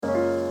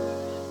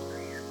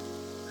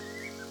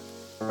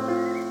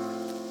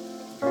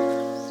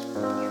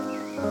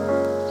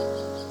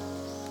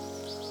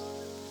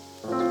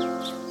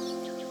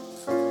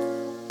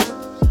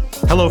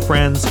Hello,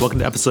 friends. Welcome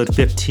to episode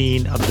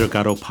 15 of the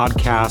Delgado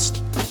Podcast,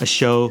 a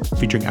show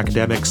featuring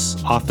academics,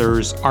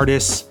 authors,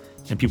 artists,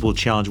 and people who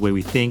challenge the way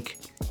we think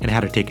and how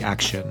to take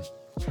action.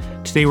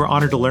 Today, we're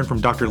honored to learn from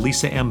Dr.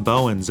 Lisa M.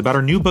 Bowens about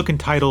her new book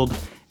entitled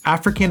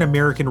African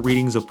American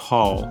Readings of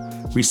Paul,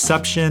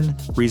 Reception,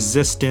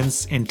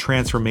 Resistance, and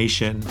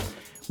Transformation,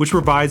 which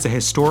provides a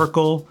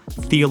historical,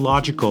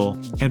 theological,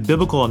 and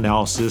biblical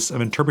analysis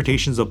of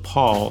interpretations of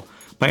Paul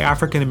by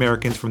African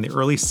Americans from the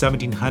early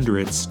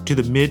 1700s to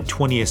the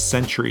mid-20th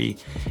century,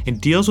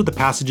 and deals with the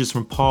passages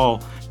from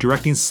Paul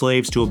directing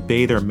slaves to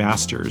obey their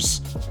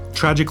masters.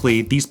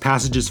 Tragically, these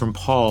passages from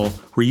Paul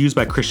were used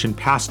by Christian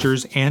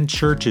pastors and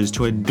churches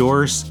to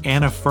endorse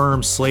and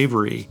affirm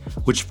slavery,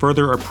 which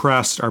further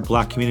oppressed our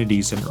Black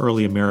communities in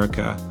early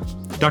America.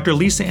 Dr.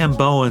 Lisa M.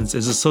 Bowens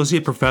is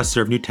Associate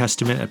Professor of New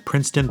Testament at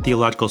Princeton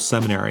Theological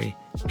Seminary.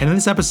 And in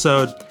this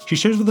episode, she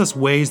shares with us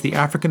ways the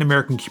African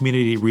American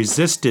community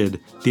resisted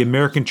the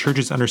American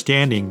church's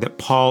understanding that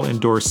Paul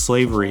endorsed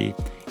slavery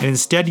and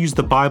instead used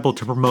the Bible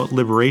to promote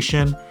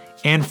liberation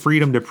and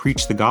freedom to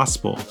preach the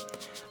gospel.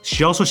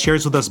 She also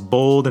shares with us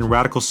bold and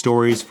radical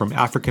stories from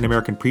African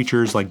American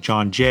preachers like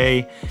John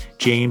Jay,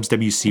 James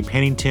W.C.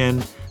 Pennington,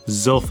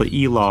 Zilpha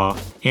Elah,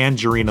 and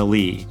Jarena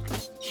Lee.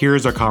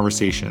 Here's our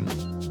conversation.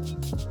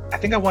 I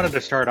think I wanted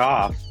to start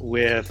off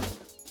with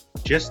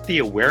just the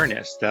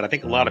awareness that I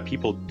think a lot of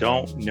people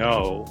don't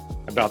know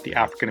about the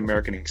African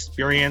American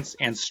experience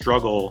and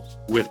struggle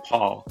with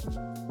Paul.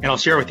 And I'll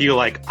share with you,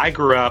 I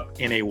grew up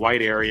in a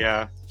white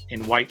area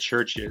in white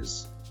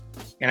churches.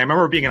 And I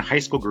remember being in a high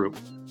school group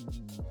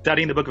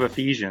studying the book of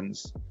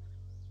Ephesians.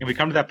 And we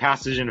come to that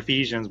passage in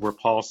Ephesians where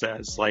Paul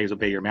says, slaves,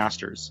 obey your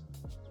masters.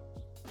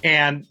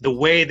 And the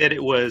way that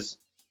it was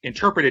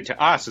interpreted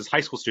to us as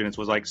high school students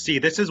was see,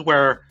 this is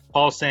where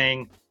Paul's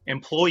saying,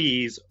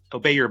 employees,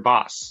 obey your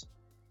boss.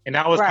 And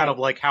that was kind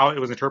of how it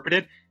was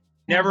interpreted.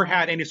 Never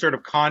had any sort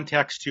of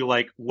context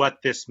to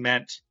what this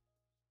meant,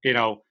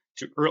 to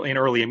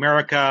early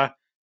America,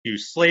 to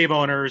slave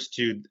owners,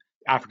 to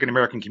African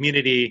American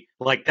community.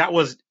 That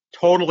was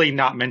totally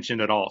not mentioned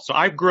at all. So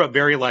I grew up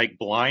very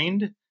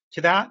blind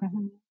to that.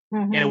 Mm-hmm.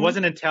 Mm-hmm. And it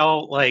wasn't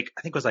until I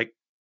think it was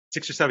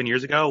 6 or 7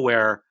 years ago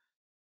where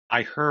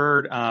I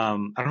heard, I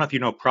don't know if you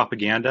know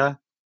Propaganda,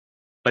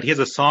 but he has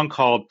a song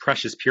called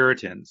Precious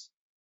Puritans.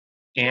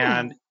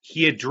 And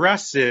he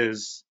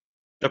addresses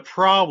the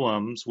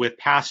problems with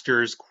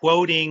pastors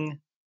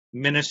quoting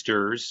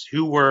ministers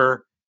who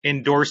were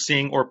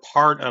endorsing or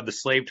part of the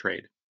slave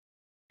trade.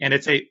 And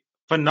it's a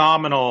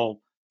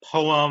phenomenal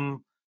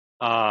poem,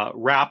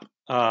 rap,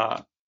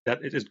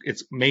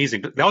 it's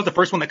amazing. But that was the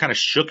first one that kind of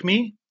shook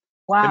me.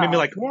 Wow. That made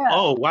me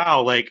oh,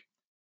 wow.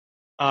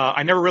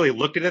 I never really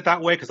looked at it that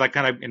way because I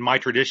kind of, in my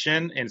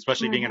tradition, and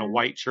especially being in a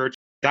white church,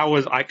 that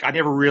was, I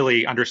never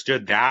really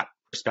understood that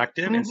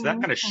perspective. Mm-hmm. And so that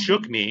kind of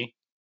shook me.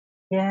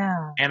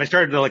 Yeah. And I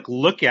started to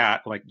look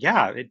at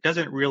it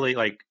doesn't really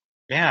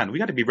man, we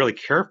got to be really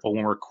careful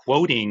when we're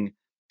quoting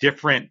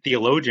different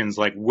theologians,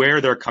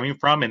 where they're coming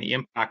from and the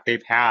impact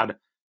they've had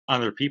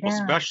on other people,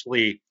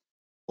 especially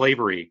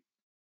slavery.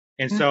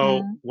 And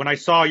so when I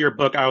saw your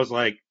book, I was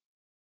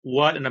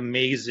what an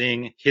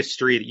amazing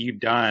history that you've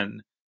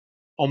done,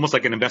 almost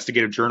like an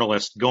investigative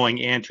journalist going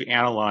in to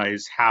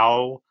analyze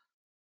how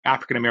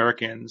African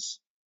Americans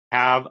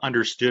have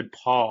understood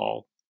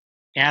Paul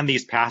and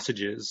these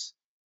passages.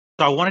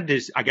 So I wanted to,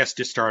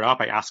 just start off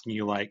by asking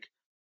you,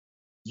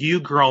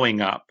 you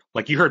growing up,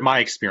 you heard my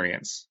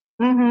experience.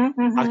 Mm-hmm,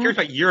 mm-hmm. I was curious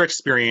about your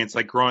experience,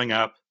 growing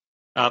up,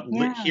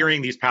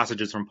 hearing these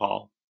passages from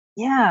Paul.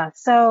 Yeah.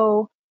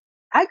 So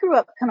I grew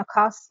up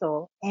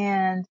Pentecostal,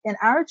 and in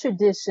our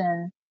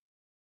tradition,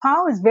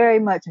 Paul is very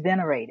much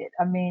venerated.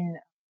 I mean,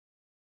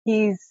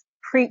 he's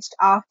preached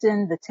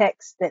often. The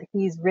texts that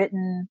he's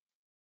written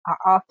are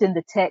often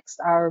the texts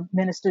our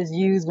ministers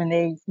use when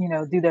they,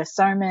 do their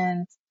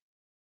sermons.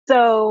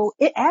 So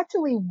it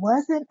actually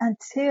wasn't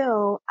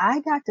until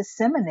I got to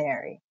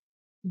seminary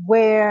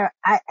where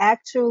I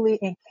actually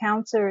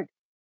encountered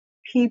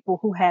people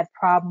who had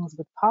problems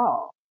with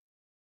Paul.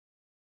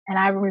 And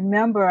I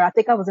remember, I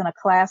think I was in a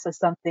class or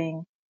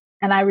something,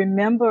 and I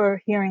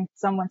remember hearing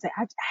someone say,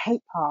 I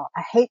hate Paul.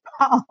 I hate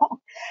Paul.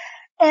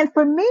 And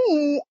for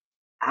me,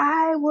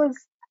 I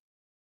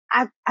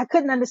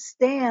couldn't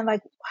understand,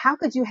 how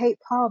could you hate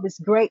Paul, this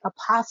great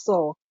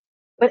apostle?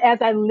 But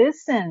as I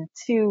listened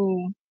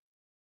to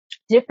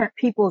different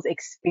people's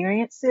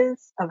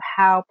experiences of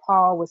how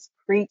Paul was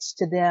preached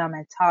to them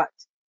and taught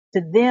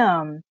to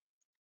them,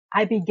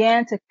 I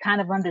began to kind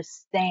of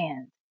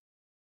understand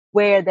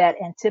where that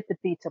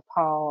antipathy to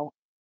Paul,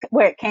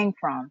 where it came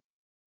from.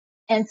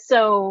 And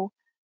so,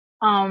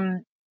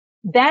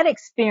 that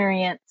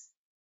experience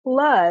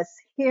plus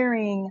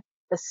hearing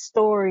the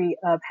story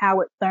of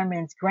Howard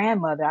Thurman's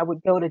grandmother, I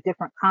would go to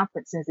different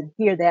conferences and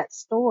hear that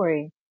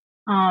story.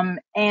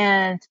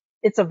 And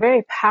it's a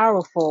very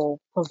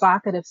powerful,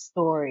 provocative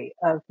story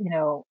of,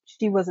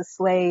 she was a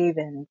slave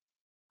and,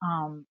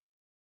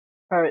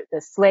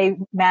 the slave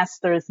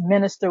master's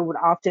minister would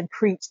often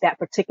preach that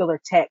particular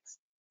text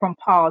from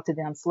Paul to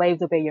them,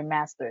 slaves obey your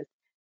masters.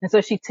 And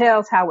so she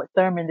tells Howard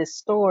Thurman this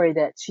story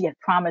that she had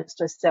promised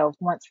herself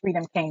once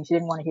freedom came, she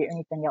didn't want to hear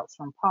anything else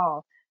from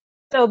Paul.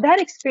 So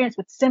that experience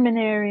with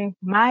seminary,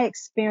 my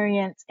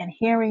experience and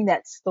hearing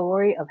that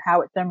story of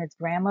Howard Thurman's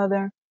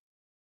grandmother,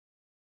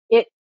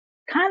 it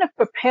kind of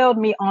propelled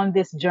me on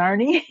this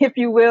journey, if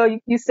you will.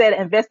 You said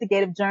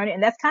investigative journey,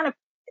 and that's kind of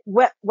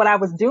what I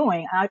was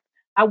doing.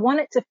 I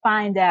wanted to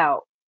find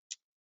out,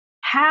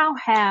 how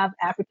have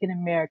African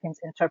Americans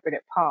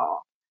interpreted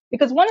Paul?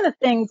 Because one of the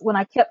things when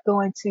I kept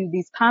going to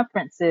these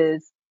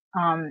conferences,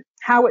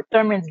 Howard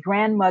Thurman's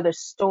grandmother's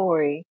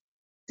story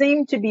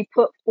seemed to be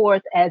put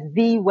forth as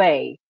the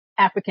way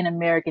African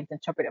Americans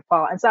interpreted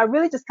Paul. And so I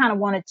really just kind of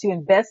wanted to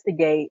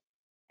investigate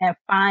and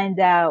find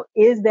out,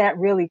 is that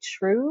really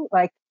true?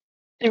 Like,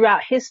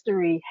 throughout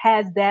history,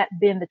 has that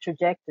been the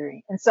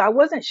trajectory? And so I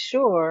wasn't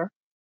sure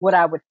what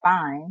I would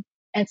find.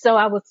 And so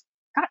I was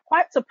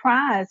quite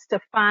surprised to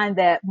find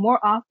that more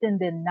often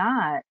than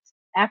not,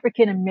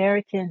 African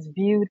Americans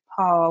viewed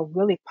Paul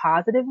really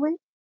positively.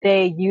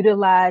 They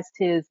utilized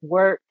his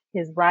work,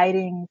 his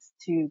writings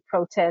to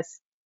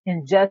protest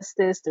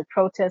injustice, to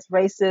protest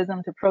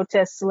racism, to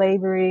protest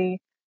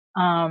slavery.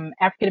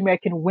 African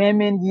American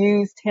women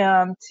used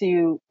him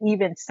to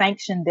even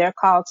sanction their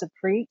call to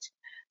preach.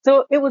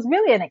 So it was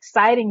really an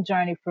exciting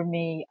journey for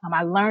me.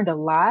 I learned a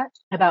lot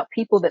about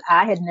people that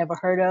I had never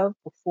heard of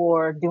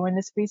before doing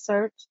this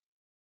research.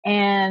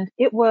 And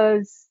it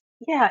was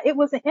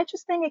an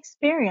interesting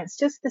experience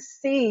just to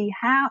see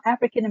how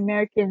African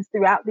Americans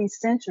throughout these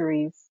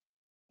centuries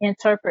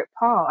interpret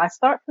Paul. I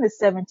start from the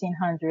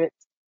 1700s,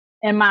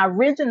 and my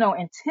original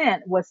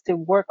intent was to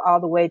work all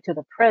the way to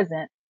the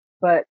present,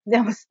 but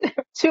there was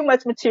too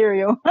much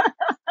material,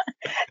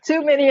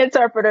 too many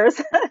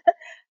interpreters.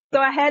 So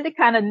I had to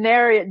kind of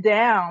narrow it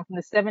down from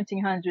the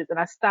 1700s, and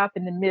I stopped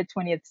in the mid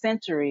 20th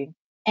century.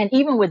 And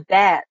even with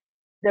that,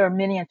 there are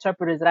many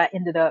interpreters that I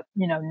ended up,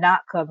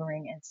 not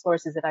covering, and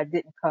sources that I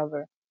didn't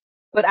cover.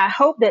 But I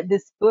hope that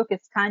this book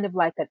is kind of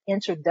like an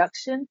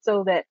introduction,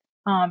 so that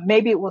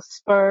maybe it will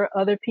spur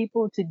other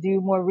people to do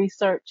more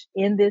research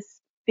in this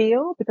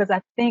field, because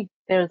I think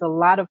there's a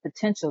lot of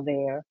potential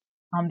there.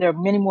 There are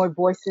many more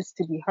voices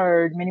to be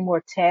heard, many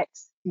more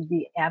texts to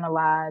be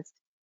analyzed.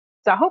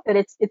 So I hope that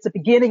it's a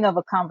beginning of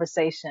a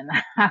conversation.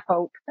 I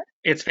hope.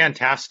 It's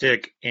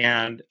fantastic.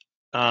 And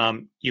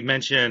you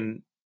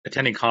mentioned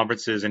attending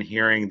conferences and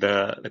hearing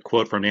the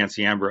quote from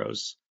Nancy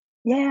Ambrose.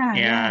 Yeah.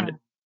 And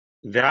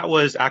that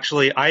was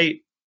actually,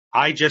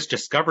 I just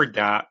discovered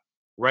that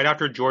right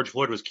after George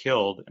Floyd was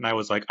killed. And I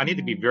was like, I need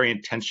to be very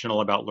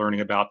intentional about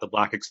learning about the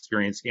Black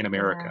experience in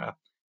America.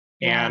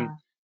 Yeah. And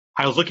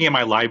I was looking at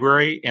my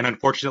library, and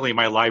unfortunately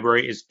my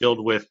library is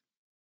filled with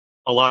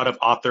a lot of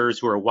authors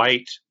who are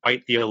white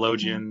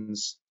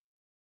theologians.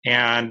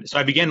 And so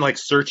I began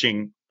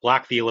searching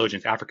Black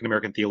theologians, African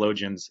American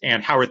theologians,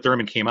 and Howard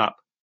Thurman came up.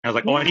 And I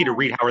was like, I need to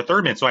read Howard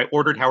Thurman. So I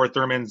ordered Howard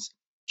Thurman's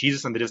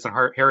Jesus and the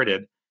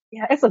Disinherited.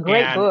 Yeah, it's a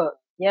great book.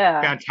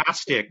 Yeah.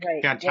 Fantastic.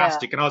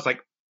 And I was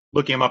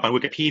looking him up on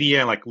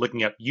Wikipedia and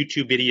looking at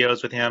YouTube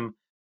videos with him.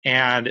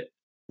 And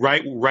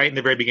right in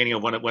the very beginning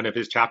of one of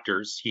his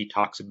chapters, he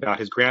talks about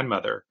his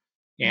grandmother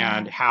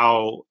and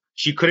how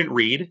she couldn't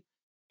read.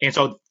 And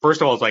so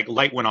first of all, it's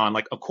light went on.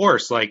 Of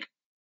course,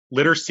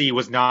 literacy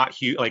was not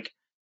huge.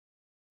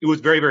 It was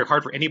very, very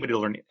hard for anybody to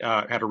learn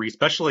how to read,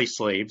 especially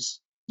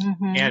slaves,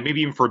 and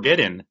maybe even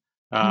forbidden.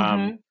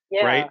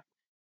 Right.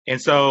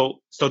 And so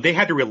they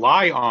had to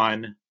rely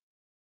on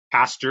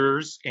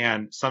pastors,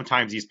 and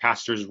sometimes these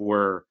pastors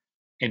were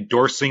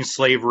endorsing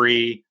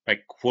slavery,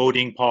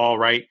 quoting Paul,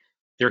 right?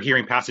 They're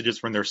hearing passages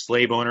from their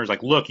slave owners,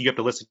 look, you have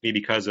to listen to me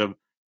because of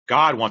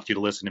God wants you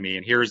to listen to me.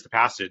 And here's the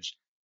passage.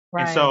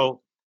 Right.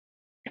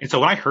 And so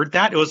when I heard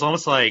that, it was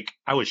almost like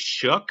I was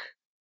shook.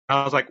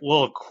 I was like,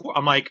 well,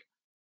 I'm like,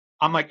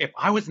 if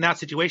I was in that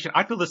situation,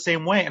 I feel the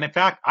same way. And in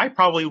fact, I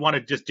probably want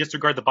to just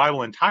disregard the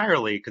Bible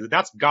entirely, because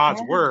that's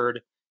God's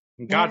word.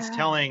 And God's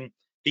telling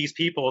these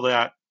people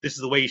that this is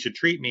the way you should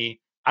treat me.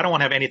 I don't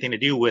want to have anything to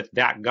do with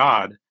that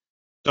God.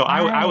 So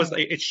I was,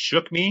 it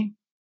shook me.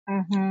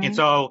 And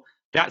so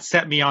that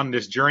set me on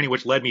this journey,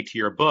 which led me to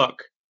your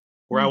book,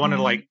 where I wanted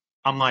to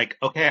I'm like,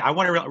 okay, I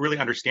want to really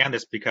understand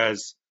this,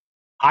 because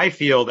I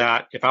feel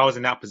that if I was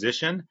in that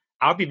position,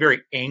 I would be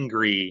very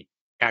angry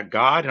at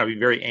God, and I'd be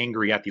very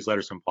angry at these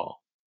letters from Paul.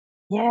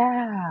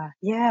 Yeah.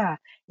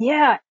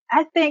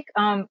 I think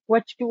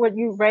what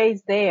you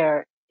raised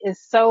there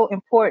is so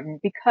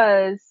important,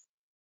 because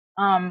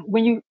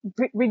when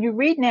you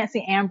read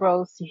Nancy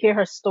Ambrose, you hear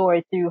her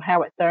story through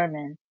Howard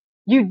Thurman,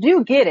 you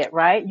do get it,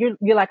 right?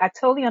 You're like, I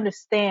totally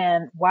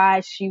understand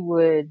why she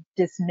would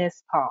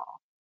dismiss Paul.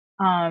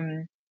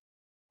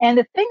 And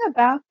the thing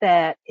about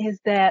that is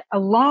that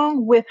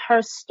along with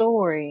her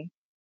story,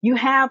 you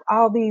have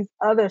all these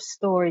other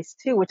stories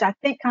too, which I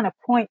think kind of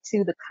point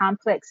to the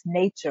complex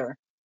nature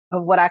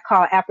of what I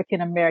call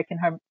African American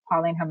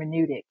Pauline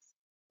hermeneutics,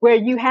 where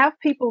you have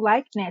people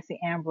like Nancy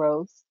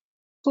Ambrose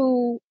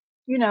who,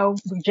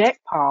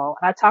 reject Paul.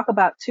 I talk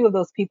about two of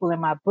those people in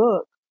my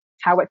book,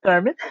 Howard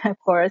Thurman, of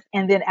course,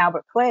 and then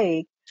Albert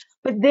Clegg.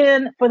 But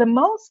then for the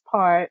most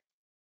part,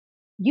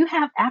 you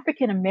have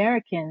African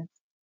Americans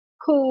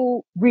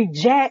who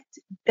reject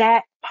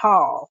that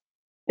Paul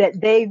that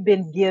they've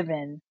been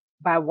given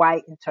by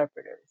white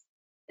interpreters.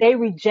 They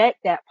reject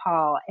that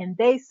Paul and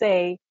they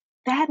say,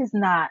 that is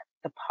not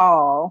the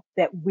Paul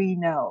that we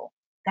know.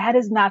 That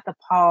is not the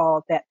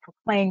Paul that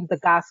proclaims the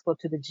gospel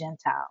to the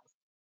Gentiles.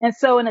 And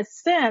so in a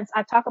sense,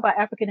 I talk about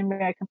African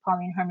American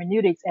Pauline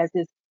hermeneutics as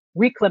this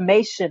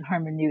reclamation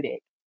hermeneutic.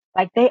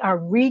 Like they are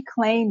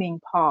reclaiming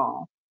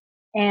Paul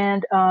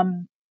and,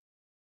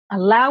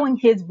 allowing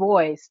his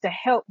voice to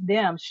help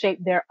them shape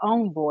their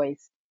own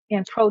voice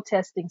in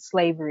protesting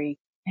slavery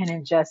and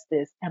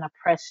injustice and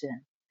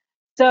oppression.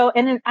 So,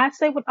 and then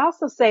would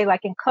also say,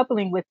 like in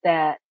coupling with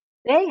that,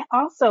 they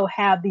also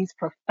have these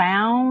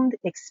profound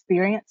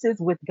experiences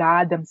with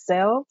God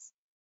themselves,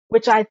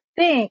 which I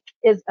think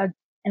is an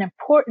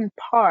important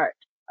part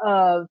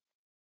of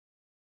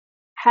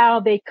how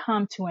they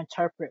come to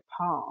interpret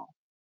Paul.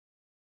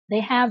 They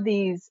have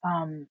these,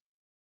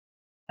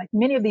 like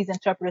many of these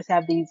interpreters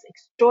have these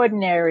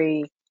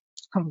extraordinary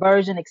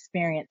conversion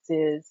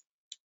experiences.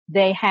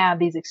 They have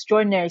these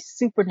extraordinary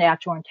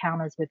supernatural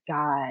encounters with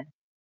God.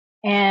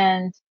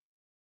 And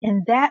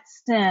in that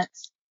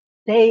sense,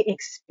 they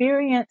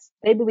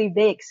believe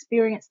they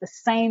experience the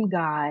same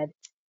God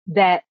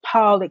that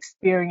Paul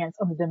experienced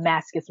on the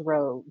Damascus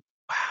Road.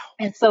 Wow.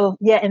 And so,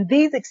 yeah, and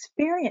these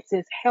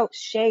experiences help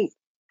shape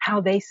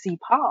how they see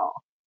Paul.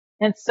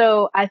 And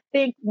so I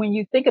think when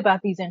you think about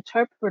these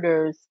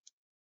interpreters,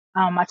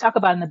 I talk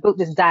about in the book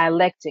this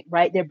dialectic,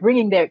 right? They're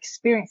bringing their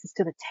experiences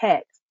to the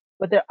text,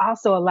 but they're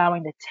also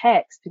allowing the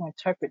text to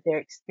interpret their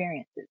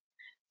experiences.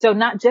 So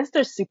not just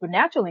their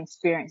supernatural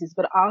experiences,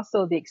 but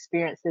also the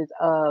experiences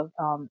of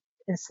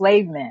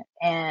enslavement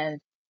and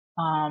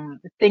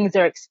the things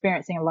they're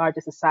experiencing in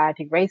larger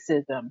society,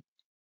 racism.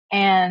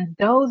 And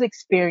those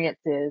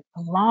experiences,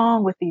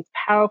 along with these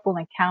powerful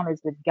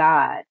encounters with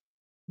God,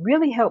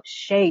 really help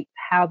shape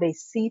how they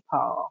see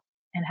Paul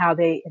and how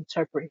they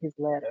interpret his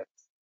letters.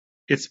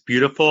 It's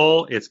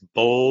beautiful, it's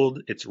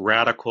bold, it's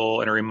radical,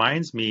 and it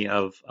reminds me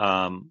of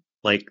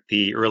like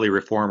the early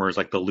reformers,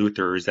 like the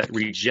Luthers, that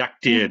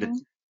rejected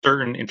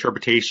certain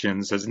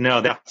interpretations as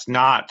no, that's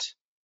not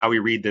how we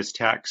read this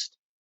text.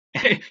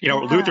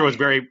 Luther was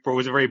very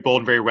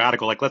bold and very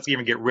radical. Like, let's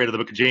even get rid of the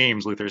book of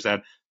James, Luther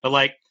said. But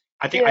like,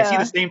 I think I see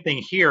the same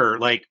thing here.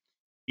 Like,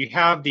 you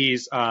have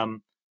these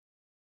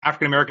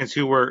African Americans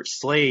who were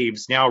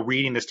slaves now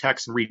reading this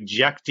text and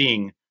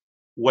rejecting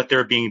what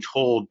they're being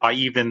told by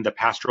even the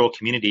pastoral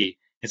community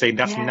and saying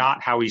that's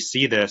not how we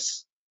see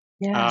this.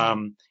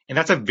 And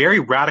that's a very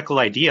radical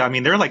idea. I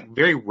mean, they're like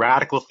very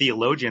radical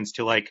theologians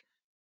to like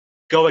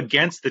go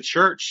against the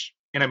church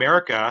in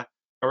America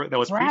that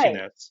was preaching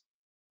this.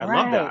 I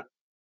love that.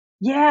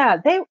 Yeah,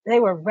 they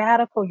were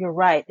radical. You're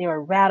right. They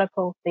were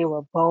radical. They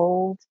were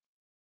bold.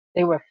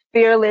 They were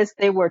fearless.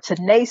 They were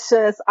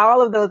tenacious.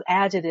 All of those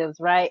adjectives,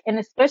 right? And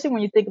especially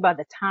when you think about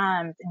the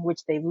times in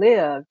which they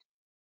lived.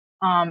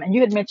 And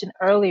you had mentioned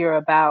earlier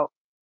about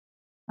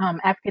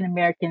African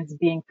Americans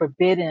being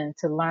forbidden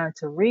to learn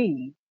to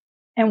read.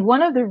 And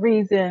one of the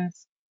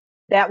reasons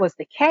that was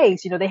the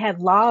case, they had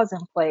laws in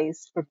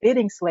place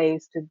forbidding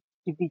slaves to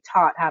be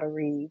taught how to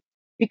read,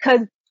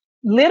 because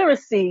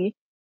literacy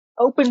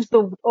opens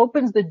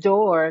the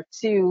door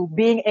to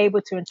being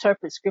able to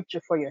interpret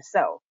scripture for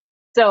yourself.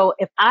 So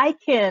if I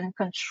can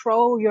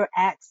control your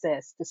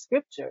access to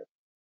scripture,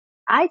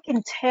 I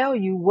can tell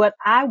you what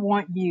I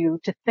want you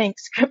to think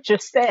scripture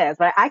says,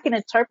 right? I can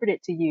interpret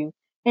it to you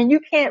and you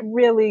can't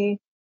really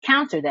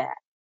counter that.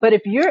 But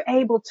if you're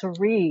able to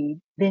read,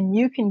 then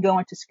you can go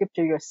into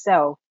scripture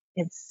yourself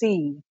and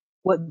see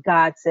what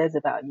God says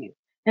about you.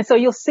 And so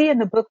you'll see in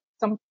the book,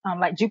 some,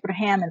 like Jupiter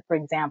Hammond, for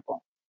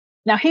example.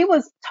 Now he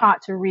was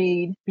taught to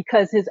read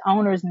because his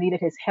owners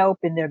needed his help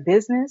in their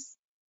business,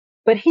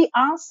 but he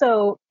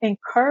also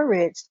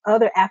encouraged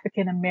other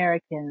African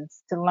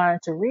Americans to learn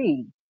to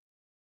read.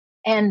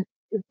 And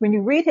when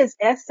you read his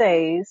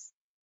essays,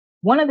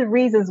 one of the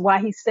reasons why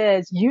he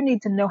says you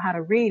need to know how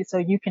to read so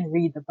you can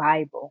read the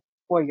Bible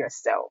for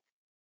yourself.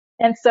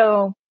 And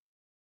so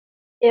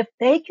if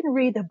they can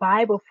read the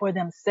Bible for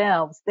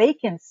themselves, they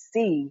can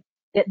see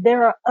that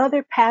there are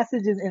other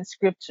passages in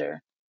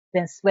scripture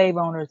than slave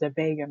owners or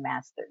beggar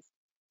masters.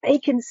 They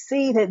can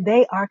see that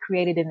they are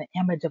created in the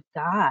image of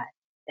God.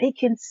 They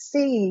can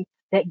see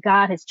that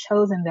God has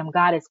chosen them.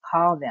 God has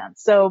called them.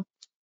 So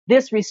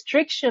this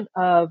restriction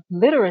of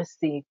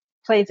literacy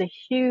plays a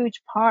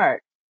huge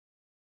part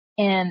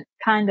in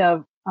kind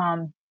of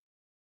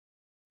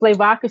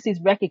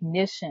slavocracy's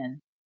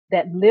recognition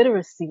that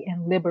literacy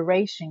and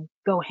liberation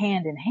go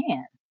hand in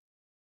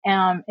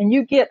hand. And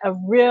you get a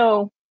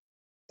real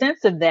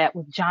sense of that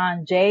with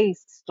John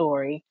Jay's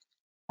story.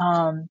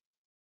 The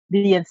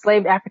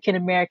enslaved African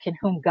American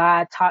whom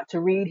God taught to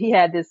read. He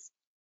had this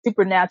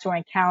supernatural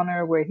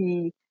encounter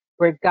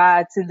where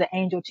God sends an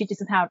angel, teaches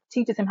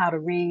him how to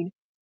read.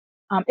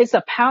 It's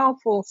a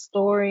powerful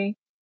story.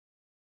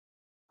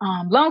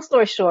 Long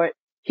story short,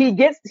 he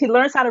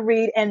learns how to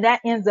read, and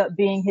that ends up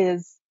being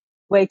his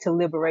way to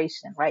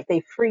liberation, right?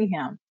 They free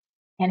him.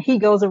 and he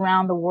goes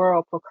around the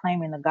world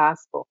proclaiming the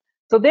gospel.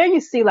 So there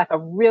you see like a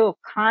real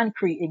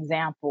concrete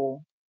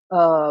example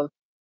of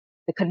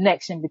the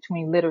connection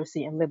between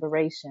literacy and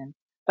liberation.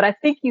 But I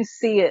think you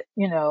see it,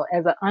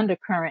 as an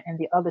undercurrent in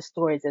the other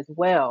stories as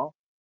well,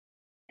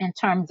 in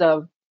terms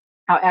of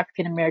how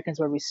African Americans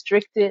were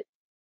restricted,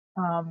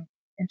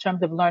 in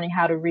terms of learning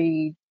how to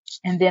read,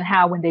 and then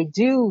how when they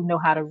do know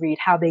how to read,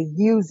 how they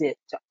use it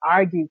to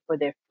argue for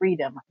their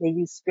freedom. They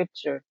use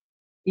scripture,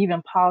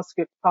 even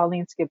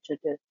Pauline scripture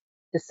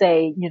to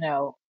say,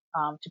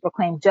 to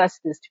proclaim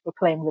justice, to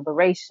proclaim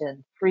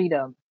liberation,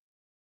 freedom,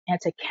 and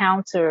to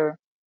counter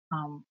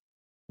um,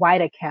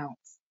 white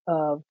accounts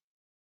of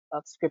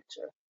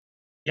scripture.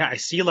 Yeah, I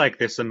see like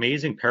this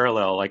amazing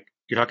parallel. Like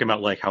you're talking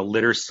about like how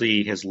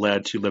literacy has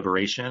led to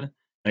liberation. And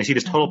I see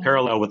this total Mm-hmm.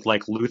 parallel with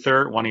like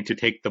Luther wanting to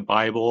take the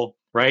Bible,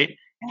 right?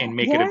 And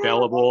make it Yeah,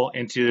 available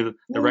into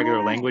the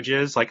regular yeah,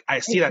 languages. Like I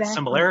see that exactly.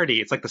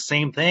 similarity. It's like the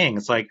same thing.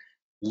 It's like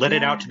let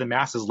it out Yeah, to the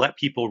masses, let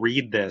people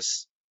read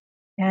this.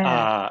 yeah,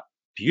 Uh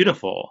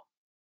Beautiful.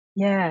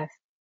 yes.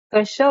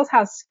 So it shows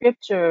how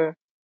scripture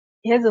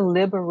is a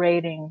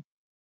liberating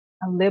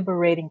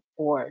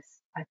force,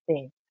 I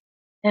think.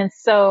 And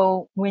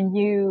so when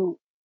you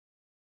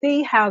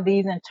see how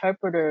these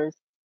interpreters,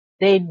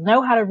 they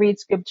know how to read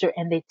scripture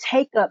and they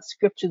take up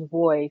scripture's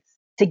voice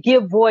to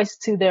give voice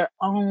to their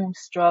own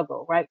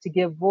struggle, right? To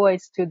give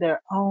voice to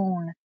their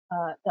own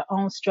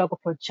struggle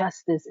for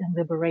justice and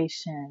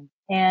liberation.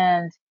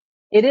 And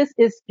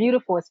it's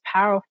beautiful, it's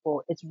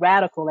powerful, it's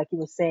radical, like you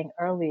were saying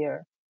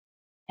earlier.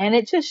 And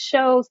it just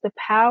shows the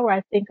power,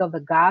 I think, of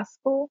the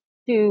gospel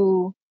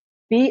to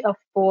be a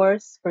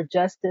force for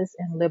justice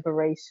and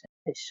liberation.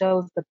 It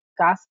shows the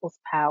gospel's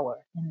power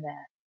in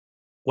that.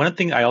 One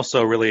thing I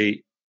also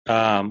really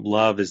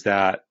love is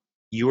that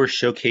you are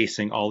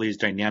showcasing all these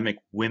dynamic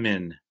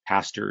women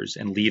pastors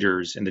and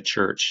leaders in the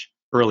church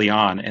early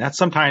on, and that's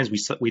sometimes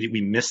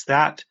we miss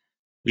that.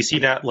 We see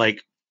that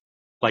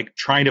like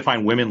trying to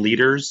find women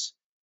leaders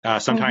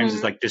sometimes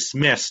is Mm-hmm. like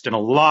dismissed, and a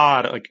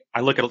lot like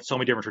I look at so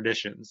many different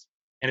traditions,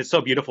 and it's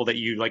so beautiful that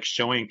you like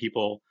showing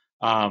people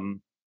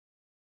um,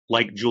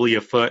 like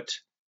Julia Foote.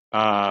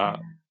 Uh,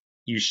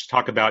 you should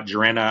talk about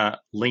Joanna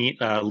Lee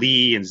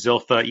and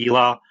Zilpha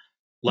Elah,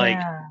 like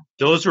Yeah.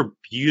 those are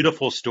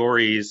beautiful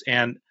stories.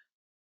 And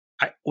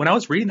when I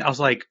was reading, I was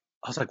like,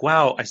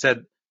 wow. I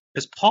said,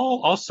 is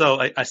Paul also,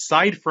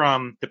 aside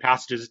from the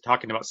passages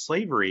talking about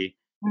slavery,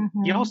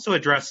 he Mm-hmm. also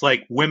addressed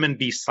like women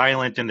be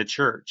silent in the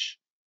church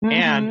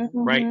and Mm-hmm.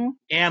 right Mm-hmm.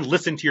 and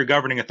listen to your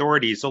governing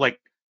authorities. So like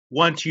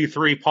 1, 2,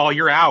 3, Paul,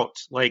 you're out.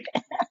 Like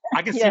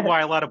I can see Yes.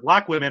 why a lot of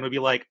black women would be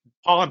like,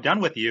 Paul, I'm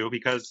done with you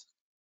because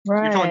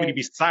you're telling me to Right.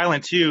 be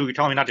silent too. You're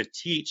telling me not to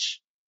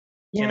teach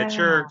in the Yeah.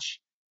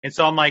 church. And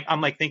so I'm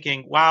like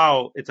thinking,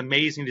 wow, it's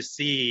amazing to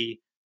see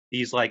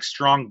these like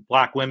strong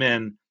black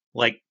women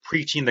like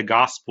preaching the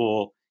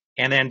gospel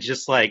and then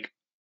just like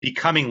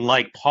becoming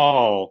like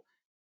Paul,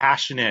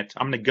 passionate.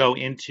 I'm going to go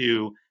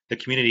into the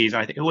communities.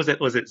 And I think was it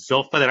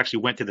Zilpha that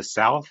actually went to the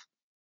South?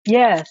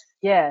 Yes.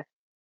 Yes.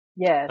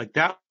 Yes. Like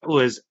that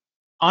was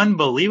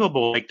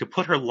unbelievable. Like to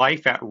put her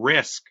life at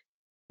risk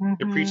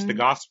to preach the Mm-hmm.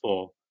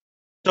 gospel.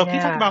 So can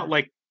you talk Yeah. about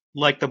like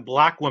the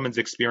black woman's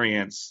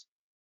experience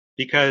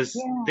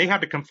because they Yeah.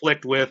 have to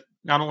conflict with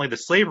not only the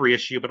slavery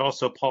issue, but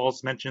also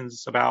Paul's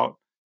mentions about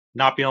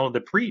not being able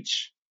to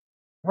preach.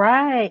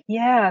 Right.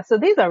 Yeah. So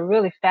these are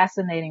really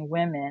fascinating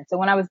women. So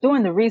when I was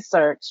doing the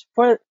research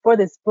for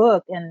this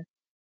book and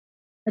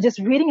just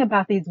reading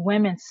about these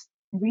women,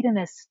 reading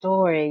their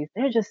stories,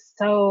 they're just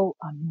so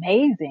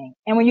amazing.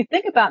 And when you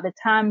think about the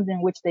times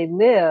in which they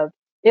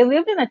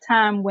lived in a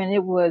time when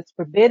it was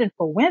forbidden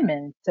for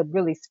women to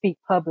really speak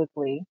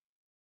publicly,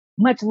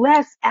 much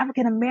less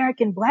African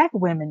American black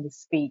women to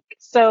speak.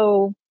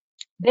 So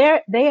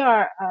they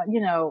are,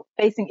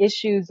 facing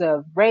issues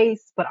of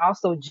race, but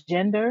also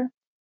gender.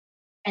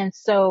 And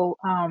so,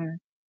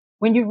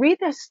 when you read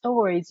their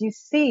stories, you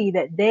see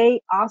that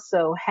they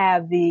also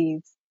have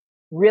these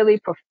really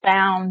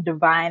profound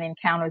divine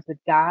encounters with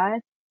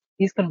God,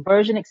 these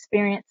conversion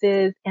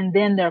experiences, and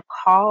then their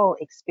call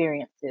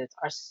experiences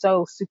are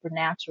so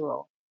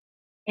supernatural.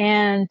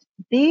 And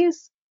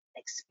these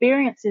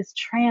experiences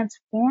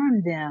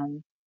transform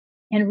them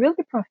in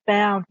really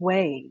profound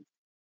ways.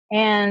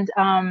 And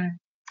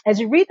as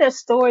you read their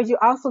stories, you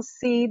also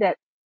see that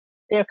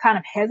they're kind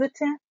of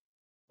hesitant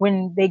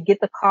when they get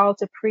the call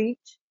to preach,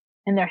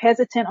 and they're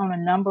hesitant on a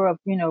number of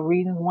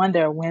reasons. One,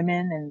 they're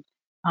women,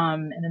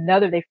 and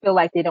another, they feel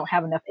like they don't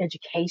have enough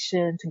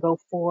education to go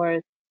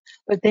forth.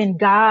 But then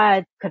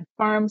God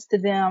confirms to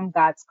them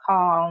God's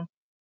call,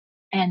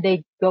 and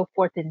they go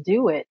forth and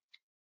do it.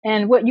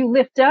 And what you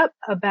lift up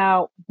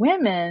about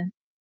women,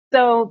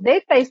 so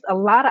they faced a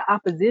lot of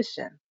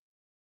opposition,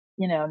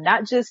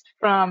 not just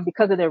from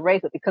because of their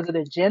race, but because of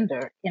their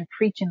gender in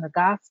preaching the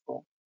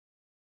gospel.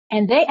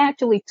 And they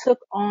actually took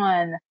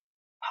on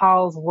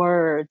Paul's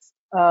words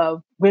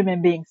of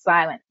women being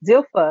silent.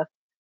 Zilpha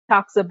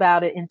talks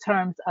about it in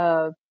terms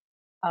of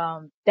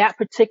that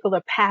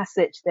particular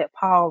passage that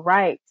Paul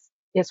writes.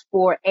 is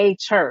for a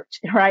church,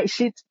 right?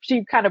 She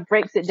kind of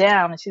breaks it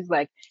down and she's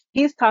like,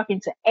 he's talking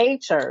to a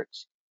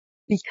church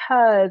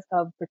because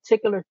of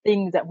particular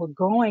things that were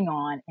going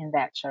on in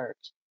that church.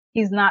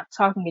 He's not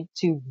talking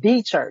to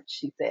the church,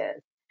 she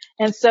says.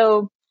 And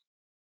so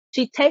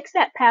she takes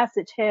that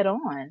passage head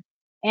on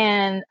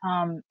and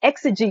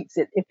exegetes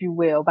it, if you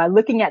will, by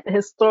looking at the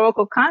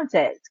historical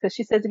context. Because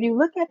she says, if you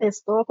look at the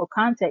historical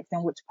context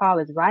in which Paul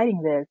is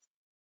writing this,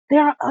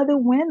 there are other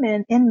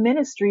women in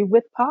ministry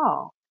with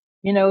Paul.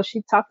 You know,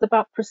 she talks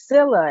about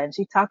Priscilla and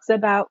she talks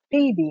about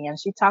Phoebe and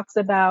she talks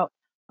about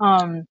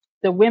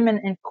the women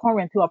in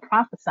Corinth who are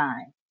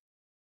prophesying.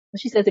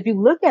 She says, if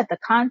you look at the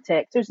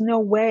context, there's no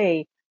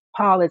way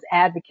Paul is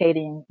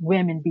advocating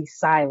women be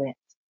silent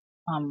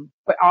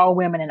for all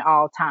women in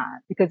all time,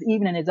 because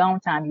even in his own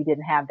time, you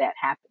didn't have that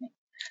happening.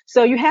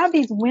 So you have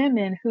these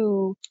women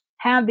who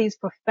have these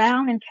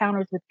profound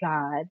encounters with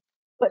God,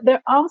 but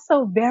they're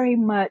also very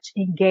much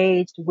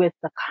engaged with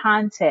the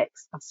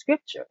context of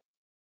scripture.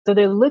 So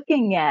they're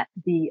looking at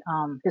the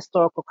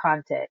historical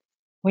context.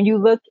 When you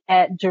look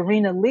at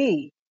Jarena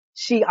Lee,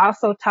 she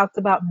also talks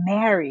about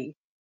Mary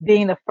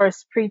being the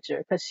first preacher,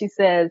 because she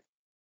says,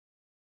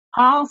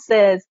 Paul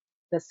says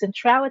the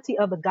centrality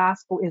of the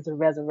gospel is the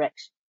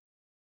resurrection.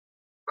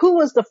 Who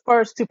was the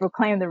first to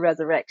proclaim the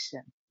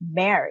resurrection?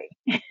 Mary.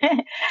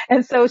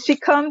 And so she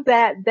comes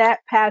at that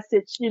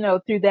passage, you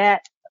know, through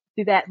that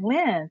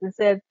lens and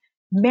says,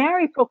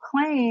 Mary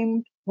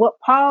proclaimed what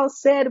Paul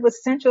said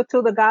was central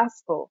to the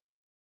gospel.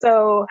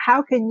 So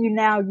how can you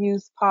now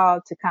use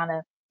Paul to kind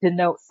of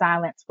denote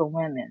silence for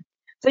women?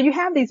 So you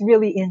have these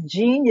really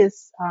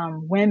ingenious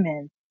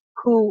women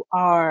who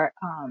are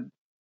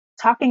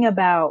talking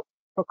about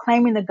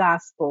proclaiming the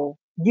gospel,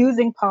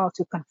 using Paul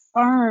to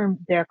confirm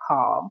their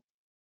call,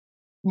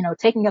 you know,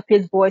 taking up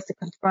his voice to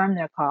confirm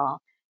their call,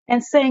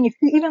 and saying, if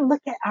you even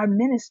look at our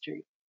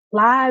ministry,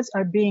 lives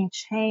are being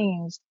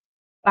changed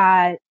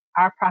by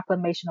our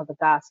proclamation of the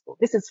gospel.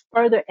 This is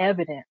further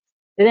evidence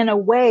that in a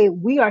way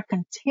we are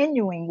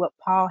continuing what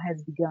Paul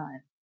has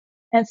begun.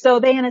 And so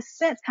they, in a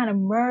sense, kind of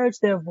merge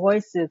their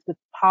voices with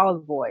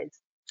Paul's voice,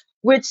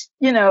 which,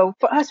 you know,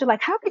 for us, you're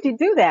like, how could you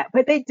do that?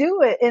 But they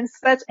do it in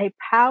such a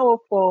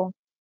powerful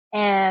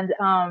and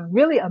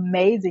really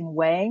amazing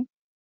way.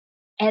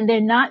 And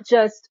they're not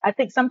just, I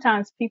think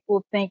sometimes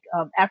people think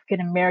African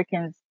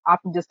Americans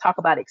often just talk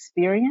about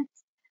experience.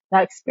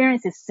 Now,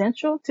 experience is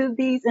central to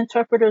these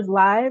interpreters'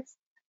 lives.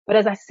 But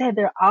as I said,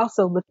 they're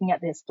also looking at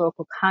the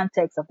historical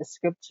context of the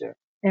scripture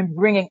and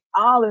bringing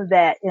all of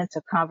that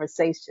into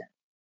conversation.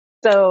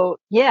 So,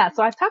 yeah,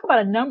 so I talk about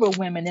a number of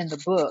women in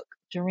the book: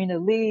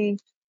 Jarena Lee,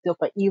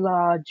 Zilpha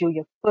Elah,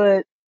 Julia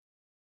Foote,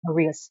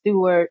 Maria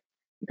Stewart,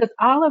 because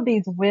all of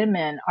these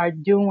women are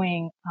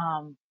doing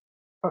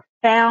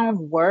profound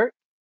work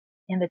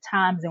in the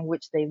times in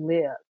which they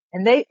live.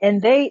 And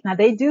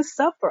they do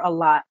suffer a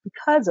lot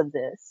because of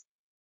this.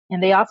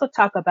 And they also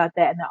talk about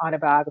that in the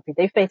autobiography.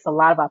 They face a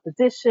lot of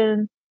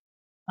opposition.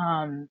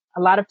 A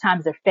lot of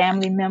times their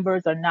family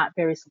members are not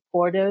very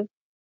supportive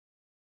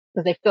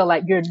because they feel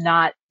like you're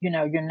not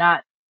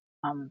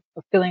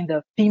fulfilling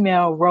the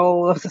female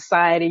role of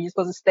society. You're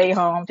supposed to stay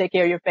home, take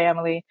care of your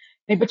family.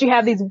 But you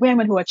have these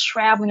women who are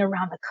traveling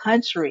around the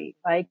country,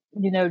 like,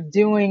 you know,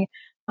 doing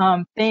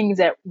things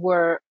that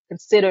were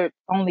considered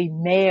only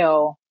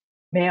male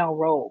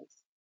roles.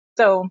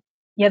 So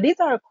yeah, these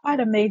are quite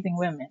amazing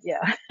women.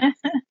 Yeah.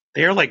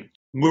 They're like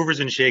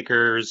movers and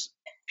shakers,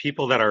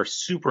 people that are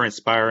super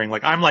inspiring.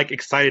 Like I'm like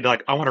excited,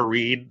 like I want to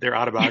read their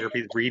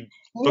autobiographies, read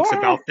books Yes.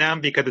 about them,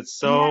 because it's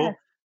so Yes.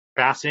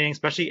 fascinating,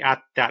 especially at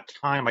that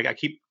time. Like I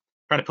keep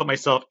trying to put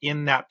myself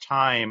in that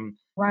time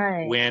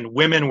Right. when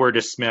women were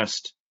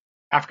dismissed,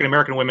 African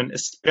American women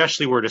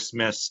especially were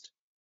dismissed,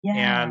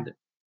 Yeah. and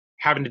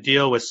having to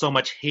deal with so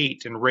much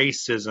hate and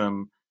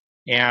racism,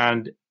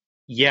 and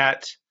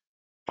yet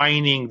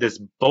finding this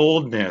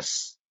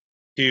boldness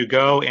to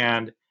go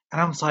and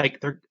I was like,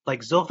 they're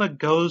like Zilpha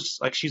goes,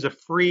 like she's a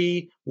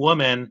free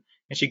woman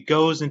and she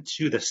goes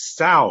into the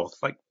South.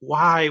 Like,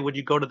 why would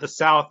you go to the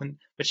South? And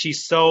but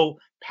she's so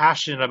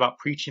passionate about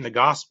preaching the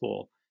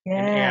gospel,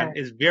 and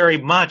Yes. is very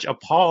much a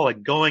Paul,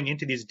 like going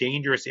into these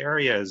dangerous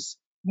areas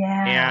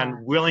Yeah.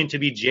 and willing to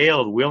be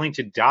jailed, willing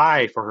to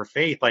die for her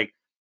faith. Like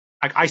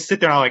I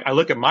sit there and I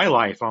look at my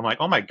life, and I'm like,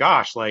 oh my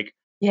gosh, like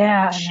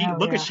Yeah. I she know.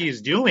 look what Yeah.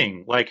 she's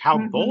doing, like how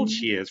bold Hmm.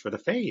 she is for the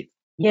faith.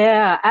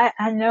 Yeah,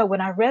 I know. When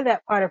I read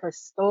that part of her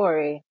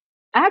story,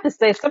 I have to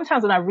say,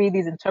 sometimes when I read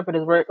these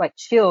interpreters' work, like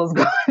chills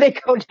go, they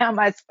go down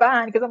my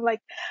spine because I'm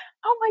like,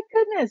 oh my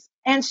goodness.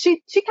 And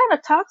she kind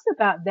of talks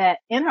about that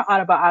in her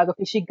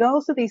autobiography. She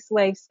goes to these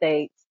slave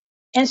states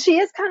and she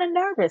is kind of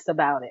nervous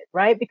about it,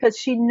 right? Because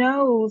she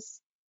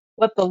knows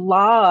what the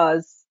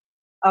laws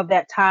of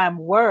that time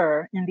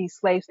were in these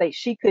slave states.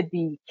 She could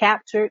be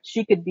captured.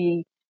 She could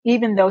be,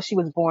 even though she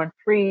was born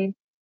free,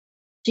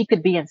 she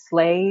could be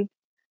enslaved.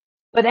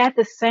 But at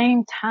the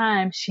same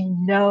time, she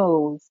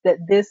knows that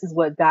this is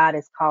what God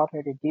has called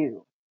her to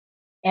do.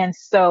 And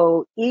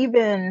so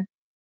even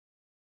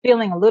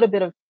feeling a little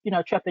bit of, you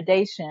know,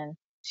 trepidation,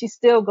 she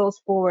still goes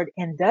forward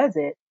and does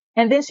it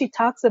And then she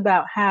talks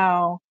about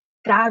how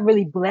God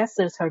really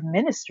blesses her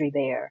ministry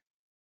there.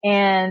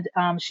 And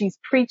she's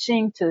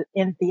preaching to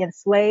the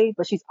enslaved,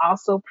 but she's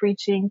also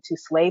preaching to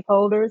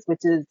slaveholders, which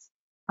is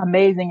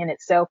amazing in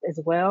itself as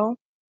well.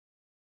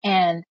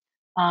 And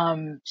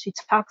she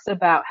talks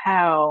about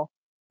how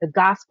the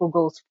gospel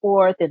goes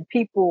forth and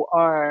people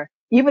are,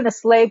 even the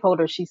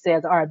slaveholders, she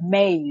says, are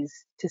amazed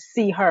to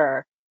see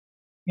her,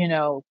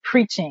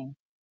 preaching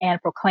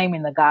and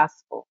proclaiming the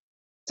gospel.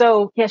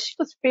 So yeah, she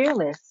was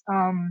fearless.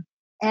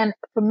 And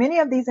for many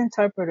of these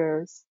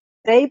interpreters,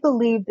 they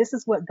believed this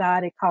is what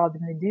God had called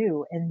them to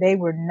do, and they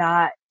were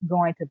not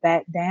going to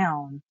back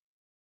down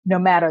no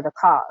matter the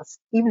cost,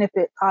 even if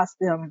it cost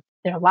them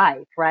their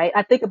life, right?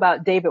 I think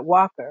about David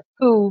Walker,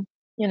 who,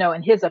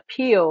 in his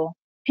appeal,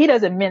 he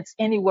doesn't mince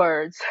any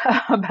words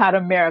about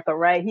America,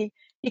 right?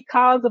 He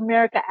calls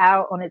America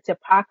out on its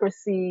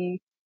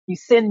hypocrisy. You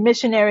send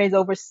missionaries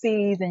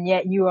overseas, and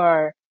yet you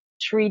are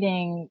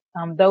treating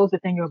those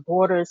within your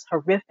borders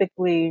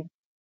horrifically.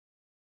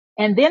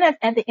 And then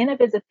at the end of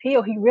his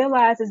appeal, he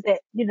realizes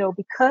that,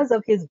 because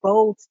of his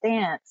bold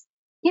stance,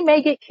 he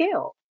may get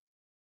killed.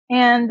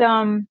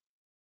 And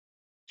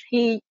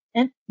he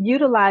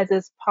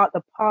utilizes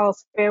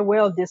Paul's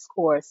farewell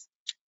discourse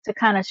to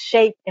kind of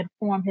shape and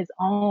form his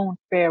own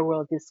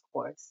farewell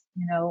discourse.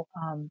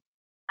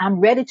 I'm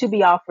ready to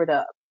be offered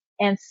up.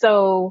 And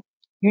so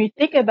you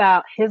think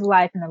about his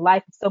life and the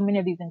life of so many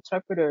of these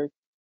interpreters,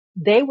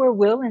 they were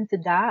willing to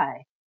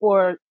die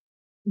for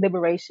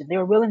liberation. They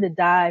were willing to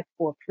die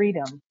for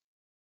freedom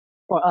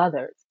for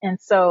others. And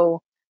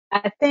so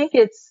I think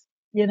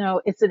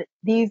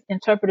these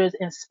interpreters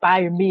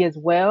inspire me as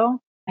well.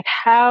 Like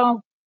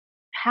how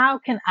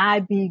can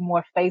I be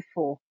more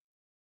faithful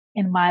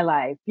in my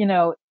life?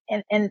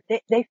 And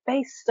they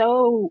face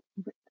so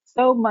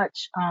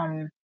much,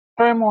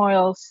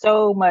 turmoil,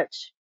 so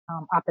much,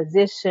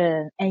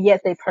 opposition, and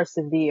yet they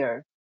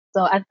persevere.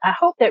 So I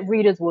hope that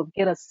readers will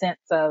get a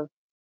sense of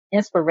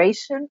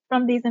inspiration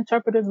from these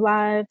interpreters'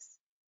 lives,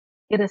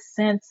 get a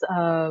sense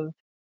of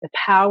the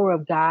power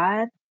of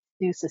God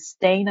to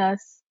sustain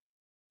us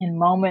in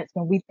moments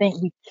when we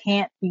think we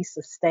can't be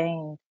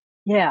sustained.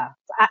 Yeah.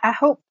 I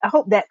hope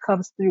that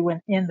comes through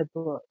in the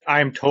book.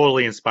 I'm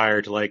totally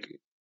inspired to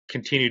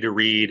continue to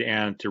read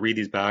and to read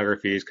these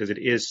biographies because it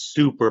is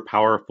super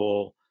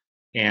powerful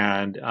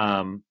and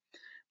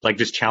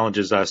just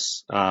challenges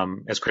us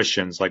as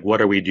Christians. Like,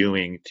 what are we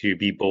doing to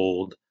be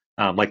bold,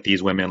 like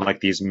these women,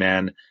 like these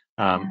men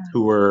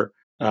who were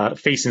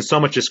facing so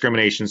much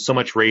discrimination, so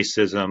much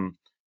racism,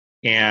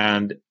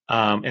 and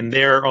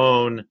their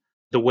own,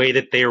 the way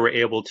that they were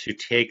able to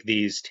take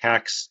these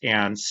texts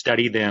and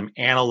study them,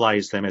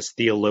 analyze them as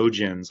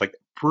theologians, like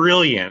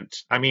brilliant.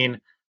 I mean,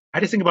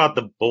 I just think about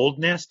the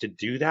boldness to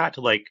do that,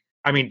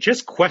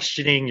 just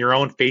questioning your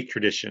own faith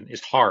tradition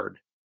is hard,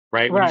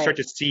 right? When you start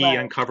to see and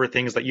uncover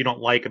things that you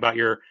don't like about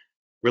your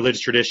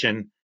religious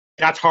tradition,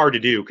 that's hard to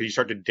do because you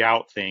start to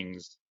doubt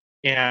things.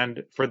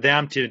 And for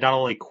them to not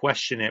only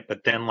question it,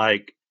 but then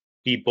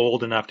be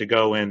bold enough to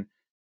go and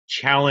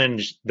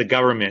challenge the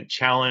government,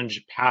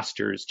 challenge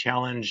pastors,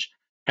 challenge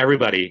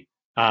everybody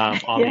on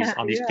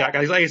these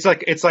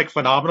it's like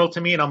phenomenal to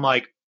me. And I'm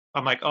like,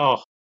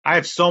 oh, I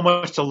have so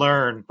much to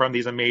learn from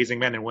these amazing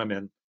men and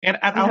women. And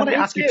I want to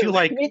ask you too,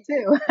 me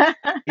too.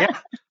 yeah,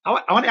 I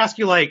want to ask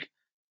you, I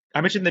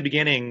mentioned in the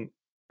beginning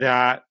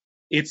that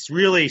it's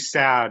really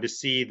sad to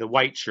see the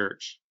white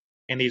church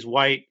and these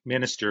white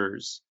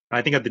ministers. And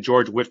I think of the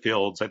George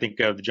Whitfields, I think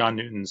of the John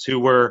Newtons, who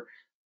were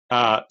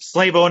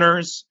slave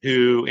owners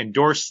who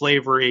endorsed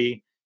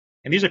slavery.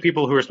 And these are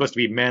people who are supposed to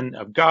be men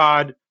of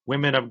God,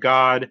 women of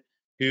God,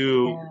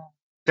 who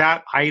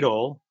sat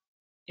idle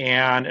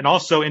and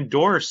also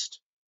endorsed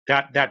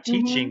that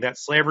teaching that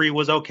slavery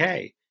was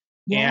okay.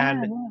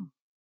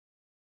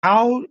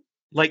 How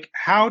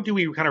do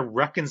we kind of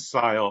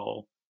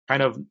reconcile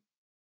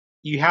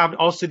you have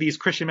also these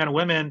Christian men and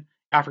women,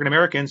 African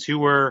Americans, who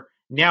were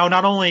now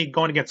not only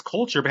going against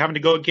culture, but having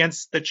to go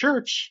against the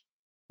church?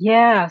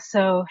 Yeah.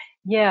 So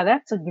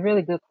that's a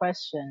really good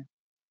question.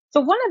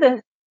 So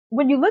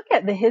when you look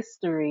at the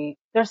history,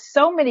 there's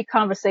so many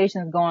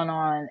conversations going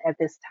on at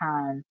this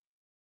time.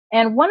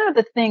 And one of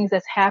the things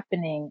that's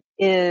happening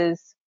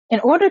is, in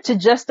order to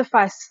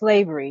justify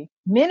slavery,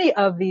 many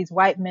of these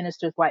white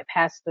ministers, white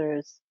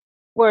pastors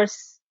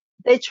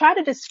they try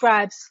to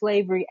describe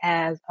slavery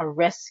as a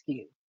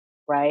rescue,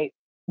 right?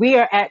 We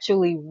are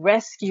actually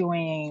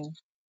rescuing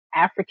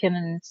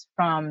Africans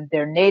from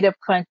their native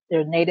country,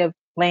 their native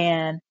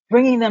land,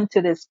 bringing them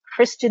to this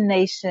Christian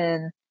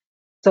nation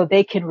so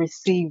they can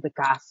receive the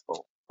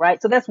gospel,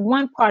 right? So that's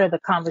one part of the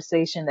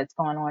conversation that's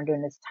going on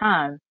during this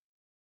time.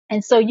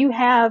 And so you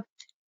have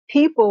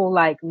people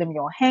like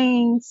Lemuel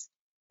Haynes,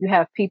 you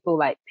have people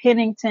like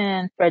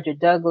Pennington, Frederick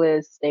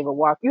Douglass, David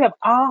Walker. You have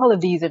all of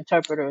these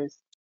interpreters,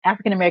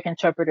 African American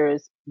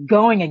interpreters,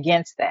 going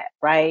against that,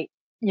 right?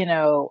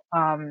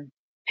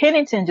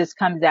 Pennington just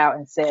comes out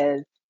and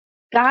says,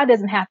 God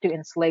doesn't have to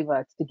enslave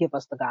us to give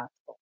us the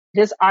gospel.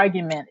 This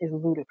argument is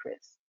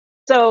ludicrous.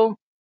 So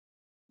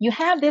you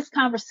have this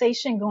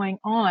conversation going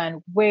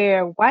on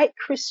where white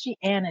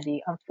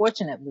Christianity,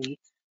 unfortunately,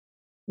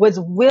 was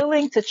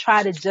willing to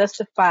try to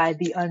justify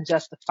the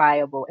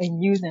unjustifiable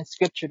and using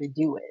scripture to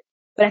do it.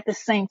 But at the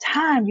same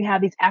time, you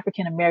have these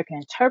African American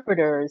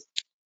interpreters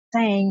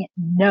saying,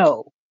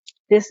 no,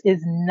 this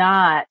is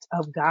not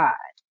of God.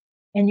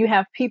 And you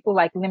have people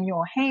like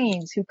Lemuel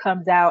Haynes who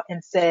comes out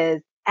and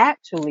says,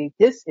 actually,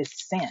 this is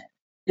sin.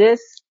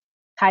 This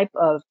type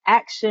of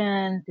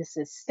action, this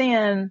is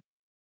sin.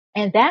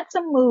 And that's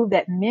a move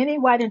that many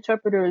white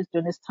interpreters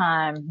during this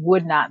time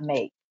would not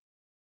make.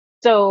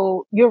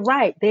 So you're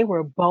right. They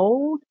were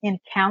bold in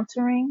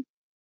countering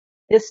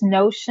this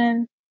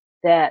notion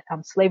that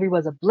slavery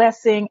was a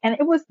blessing. And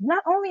it was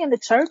not only in the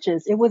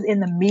churches, it was in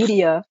the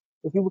media,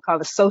 if you would call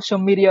it social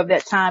media of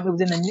that time. It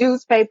was in the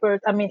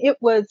newspapers. I mean, it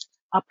was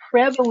a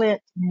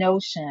prevalent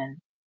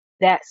notion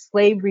that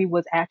slavery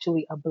was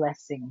actually a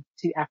blessing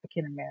to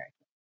African Americans.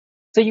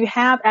 So you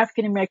have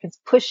African Americans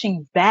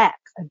pushing back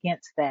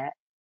against that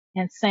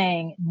and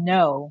saying,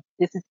 no,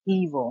 this is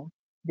evil.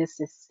 This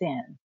is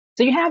sin.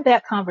 So you have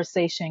that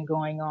conversation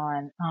going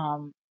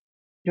on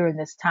during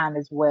this time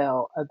as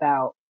well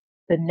about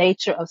the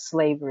nature of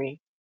slavery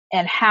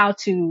and how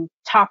to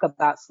talk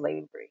about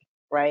slavery,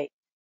 right?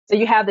 So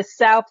you have the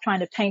South trying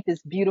to paint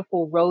this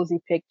beautiful rosy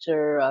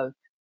picture of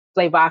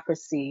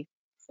slavocracy,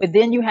 but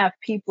then you have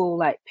people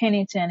like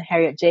Pennington,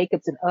 Harriet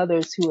Jacobs, and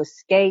others who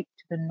escaped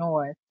to the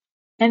North,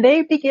 and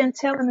they begin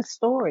telling the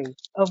story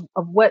of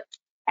what's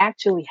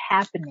actually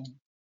happening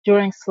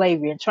during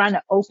slavery and trying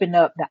to open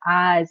up the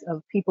eyes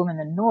of people in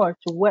the North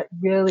to what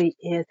really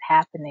is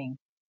happening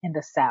in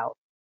the South.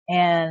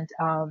 And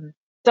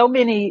so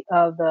many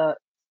of the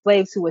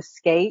slaves who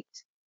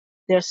escaped,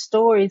 their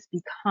stories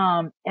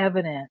become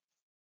evidence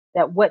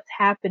that what's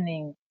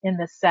happening in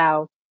the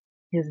South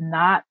is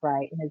not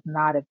right and is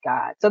not of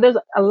God. So there's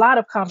a lot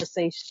of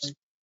conversation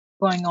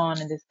going on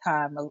in this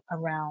time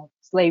around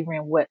slavery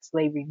and what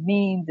slavery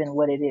means and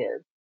what it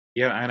is.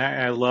 Yeah, and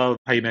I love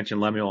how you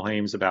mentioned Lemuel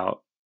Hames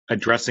about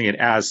addressing it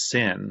as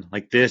sin.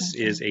 Like this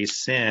is a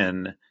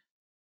sin.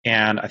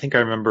 And I think I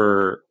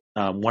remember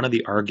one of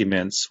the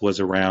arguments was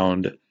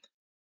around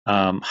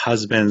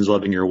husbands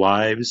loving your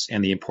wives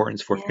and the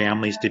importance for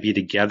families to be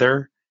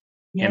together.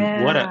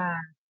 And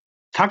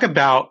talk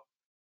about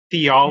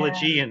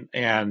theology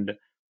and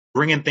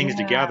bringing things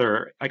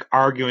together, like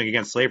arguing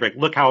against slavery. Like,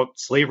 look how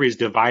slavery is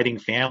dividing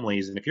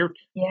families. And if you're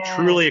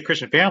truly a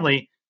Christian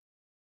family,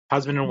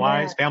 husband and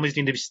wives, families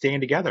need to be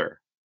staying together.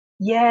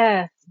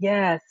 Yes.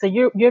 So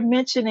you're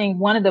mentioning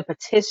one of the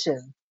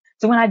petitions.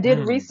 So when I did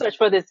research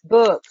for this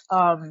book,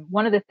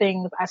 one of the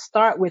things I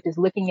start with is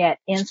looking at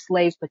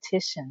enslaved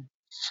petitions.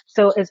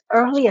 So as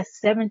early as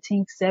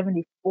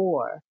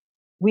 1774,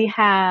 we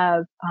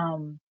have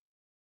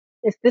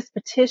it's this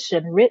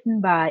petition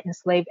written by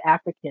enslaved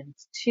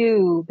Africans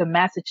to the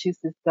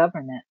Massachusetts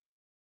government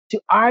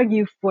to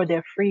argue for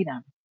their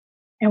freedom.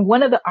 And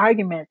one of the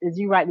arguments, as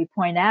you rightly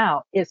point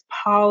out, is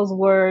Paul's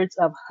words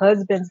of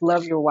husbands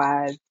love your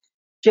wives,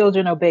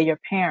 children obey your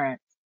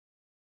parents.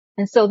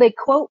 And so they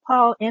quote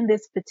Paul in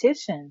this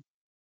petition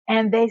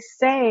and they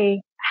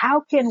say,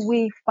 how can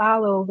we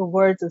follow the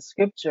words of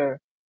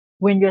scripture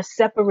when you're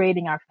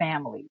separating our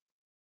families?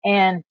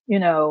 And, you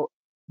know,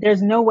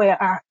 there's no way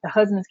the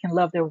husbands can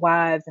love their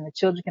wives and the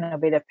children can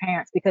obey their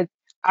parents because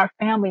our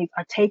families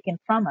are taken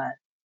from us.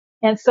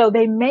 And so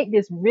they make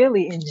this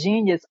really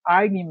ingenious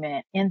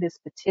argument in this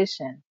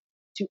petition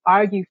to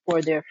argue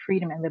for their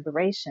freedom and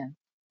liberation.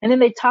 And then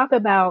they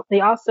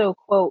also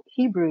quote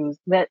Hebrews,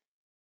 let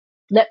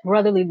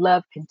brotherly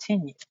love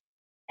continue.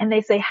 And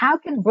they say, how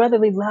can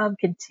brotherly love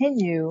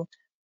continue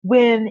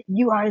when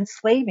you are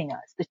enslaving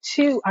us? The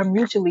two are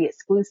mutually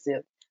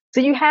exclusive. So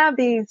you have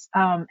these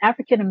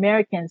African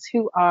Americans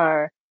who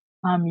are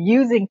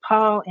using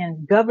Paul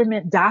in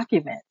government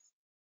documents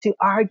to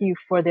argue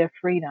for their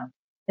freedom.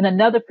 In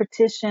another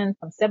petition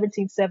from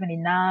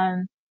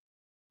 1779,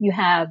 you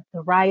have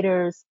the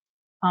writers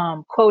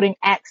quoting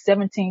Acts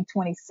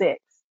 17:26,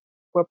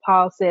 where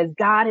Paul says,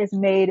 God has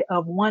made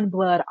of one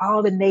blood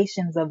all the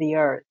nations of the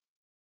earth.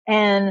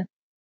 And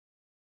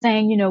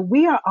saying, you know,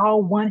 we are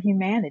all one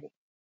humanity.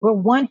 We're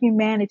one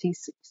humanity.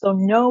 So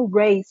no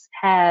race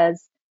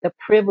has the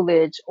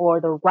privilege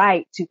or the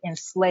right to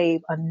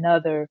enslave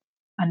another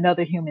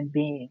human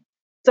being.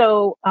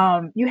 So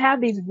you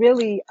have these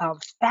really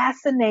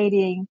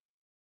fascinating,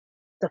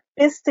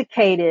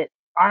 sophisticated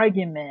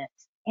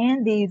arguments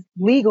and these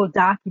legal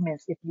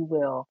documents, if you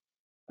will,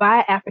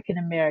 by African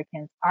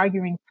Americans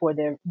arguing for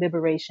their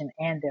liberation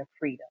and their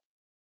freedom.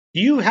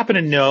 Do you happen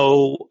to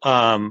know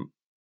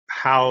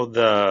how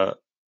the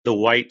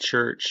white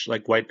church,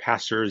 like white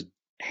pastors,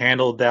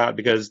 handled that?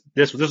 Because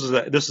this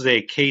is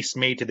a case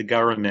made to the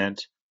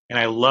government, and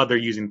I love they're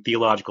using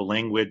theological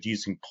language,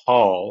 using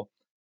Paul,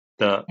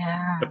 the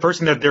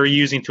person that they're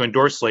using to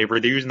endorse slavery.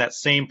 They're using that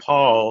same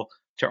Paul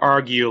to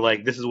argue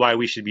like this is why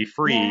we should be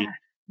free.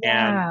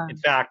 And in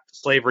fact,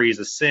 slavery is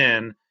a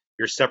sin.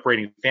 You're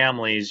separating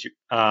families.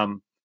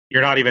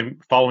 You're not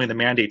even following the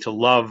mandate to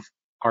love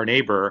our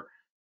neighbor.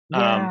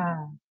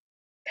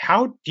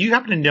 how do you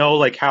happen to know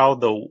like how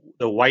the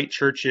white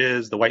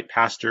churches, the white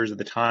pastors at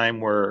the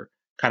time were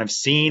kind of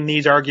seeing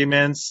these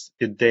arguments?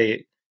 Do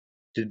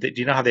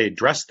you know how they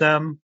addressed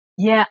them?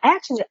 Yeah,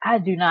 actually, I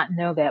do not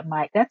know that,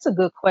 Mike. That's a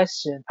good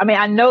question. I mean,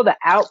 I know the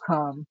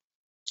outcome.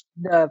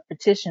 The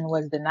petition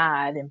was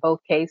denied in both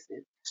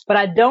cases, but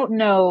I don't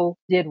know,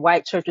 did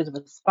white churches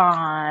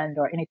respond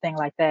or anything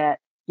like that?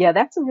 Yeah,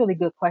 that's a really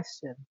good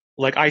question.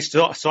 Like I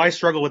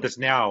struggle with this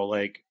now.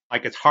 Like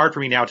it's hard for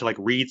me now to like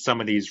read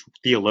some of these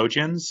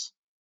theologians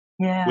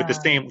with the Yeah,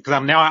 same because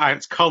I'm now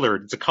it's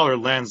colored. It's a colored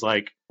lens.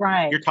 Like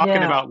right. you're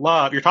talking Yeah. about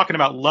love. You're talking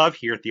about love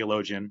here,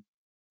 theologian,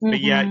 but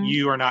yet Hmm.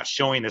 you are not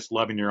showing this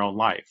love in your own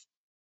life.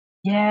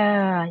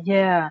 Yeah,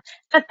 yeah.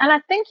 And I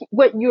think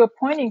what you're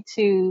pointing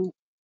to,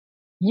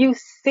 you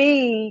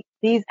see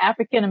these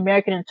African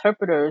American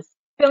interpreters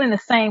feeling the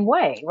same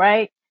way,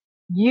 right?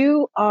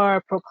 You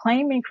are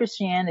proclaiming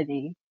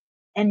Christianity,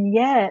 and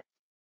yet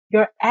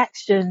your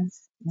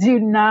actions do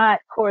not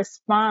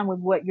correspond with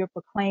what you're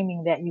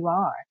proclaiming that you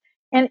are.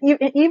 And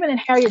even in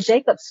Harriet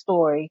Jacobs'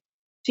 story,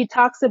 she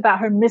talks about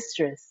her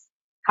mistress,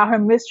 how her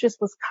mistress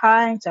was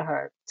kind to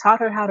her, taught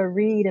her how to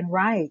read and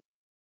write.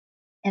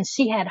 And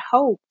she had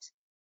hoped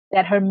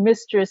that her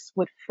mistress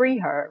would free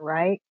her,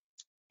 right?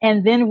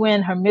 And then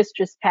when her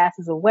mistress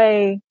passes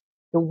away,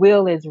 the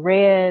will is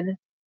read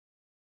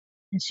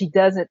and she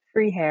doesn't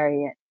free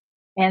Harriet.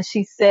 And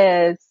she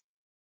says,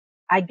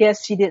 I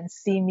guess she didn't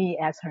see me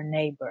as her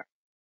neighbor.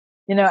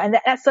 And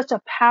that's such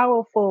a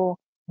powerful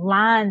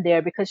line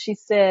there because she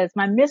says,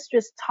 my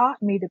mistress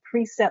taught me the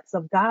precepts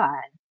of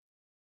God,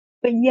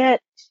 but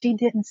yet she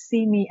didn't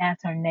see me as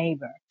her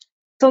neighbor.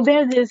 So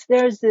there's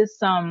this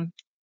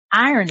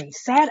irony,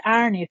 sad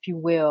irony, if you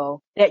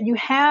will, that you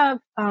have,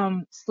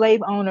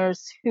 slave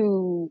owners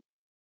who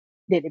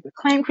they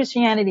proclaim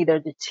Christianity,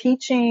 they're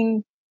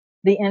teaching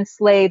the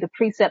enslaved the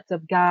precepts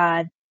of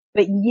God,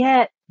 but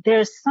yet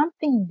there's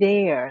something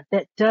there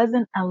that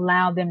doesn't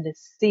allow them to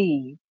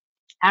see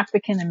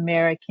African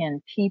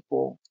American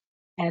people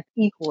as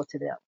equal to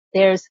them.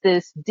 There's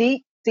this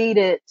deep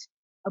seated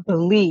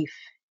belief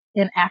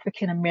in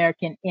African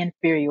American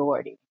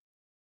inferiority.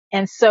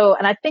 And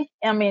I think,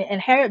 I mean,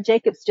 and Harriet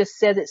Jacobs just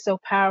says it so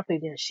powerfully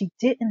that she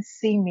didn't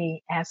see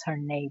me as her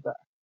neighbor.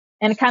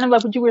 And kind of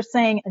like what you were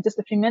saying just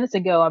a few minutes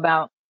ago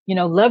about,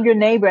 love your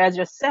neighbor as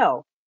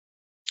yourself.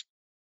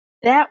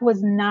 That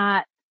was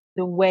not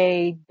the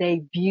way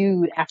they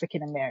viewed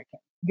African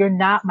Americans. You're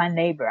not my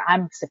neighbor.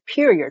 I'm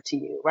superior to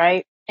you,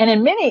 right? And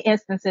in many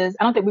instances,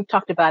 I don't think we've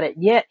talked about it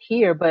yet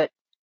here, but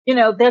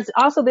there's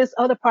also this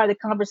other part of the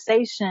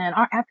conversation.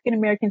 Are African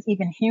Americans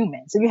even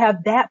human? So you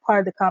have that part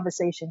of the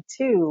conversation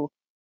too,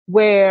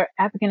 where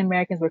African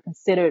Americans were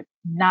considered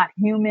not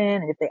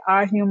human. And if they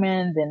are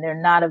human, then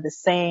they're not of the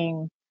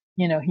same,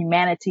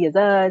 humanity as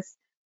us.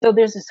 So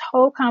there's this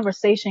whole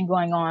conversation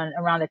going on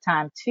around the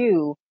time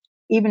too,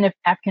 even if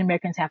African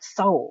Americans have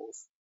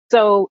souls.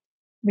 So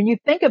when you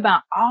think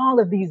about all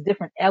of these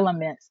different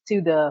elements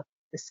to the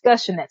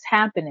discussion that's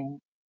happening,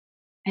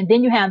 and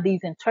then you have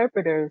these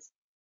interpreters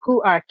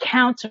who are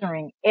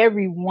countering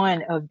every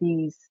one of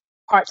these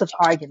parts of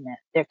argument.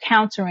 They're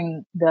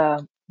countering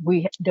the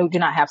we do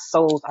not have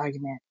souls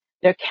argument.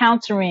 They're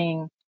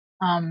countering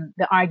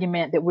the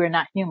argument that we're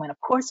not human. Of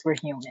course we're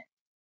human.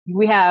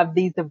 We have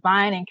these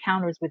divine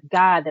encounters with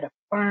God that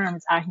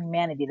affirms our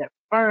humanity, that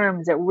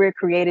affirms that we're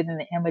created in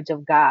the image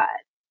of God.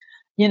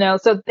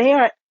 So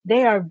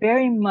they are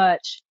very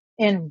much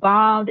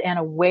involved and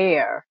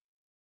aware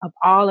of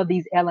all of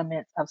these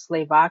elements of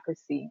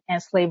slavocracy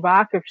and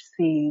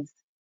slavocracy's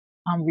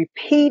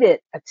repeated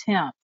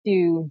attempt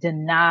to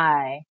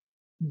deny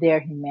their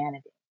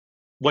humanity.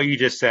 What you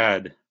just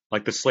said,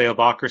 like the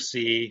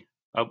slavocracy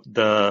of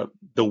the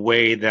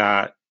way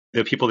that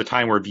the people at the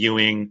time were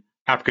viewing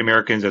African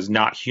Americans as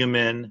not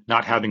human,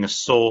 not having a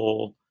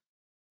soul,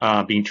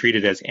 being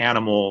treated as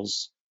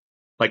animals.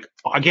 Like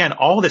again,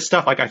 all this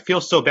stuff. Like I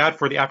feel so bad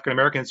for the African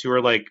Americans who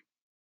are like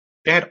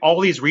they had all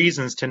these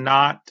reasons to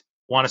not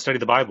want to study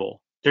the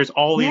Bible. There's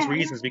all these Yeah.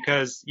 reasons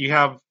because you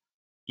have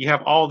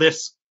all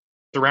this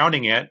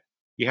surrounding it.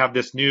 You have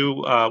this new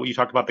what you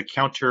talked about the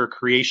counter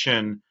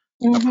creation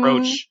Mm-hmm.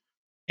 approach,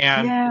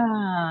 and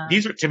Yeah.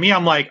 these are to me.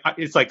 I'm like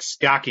it's like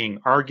stacking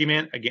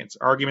arguments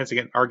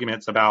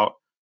about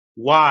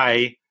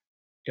why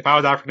if I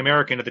was African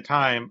American at the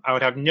time, I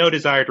would have no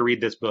desire to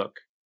read this book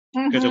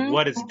because of Mm-hmm.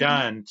 what it's Mm-hmm.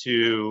 done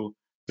to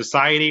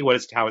society,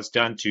 how it's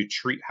done to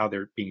treat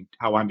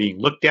how I'm being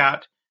looked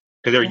at,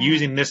 because they're Yeah.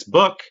 using this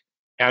book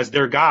as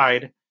their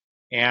guide,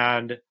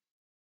 and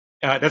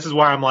this is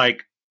why I'm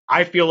like,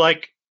 I feel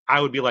like I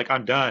would be like,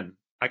 I'm done.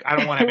 Like I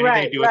don't want to have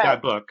anything to Right. do with Right.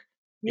 that book,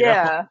 you know?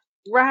 Yeah.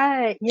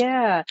 Right.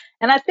 Yeah.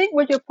 And I think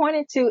what you're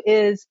pointing to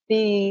is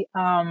the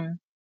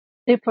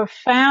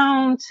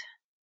profound,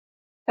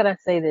 how could I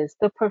say this?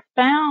 The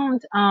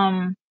profound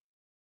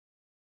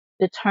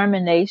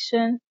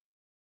determination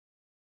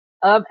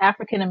of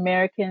African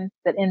Americans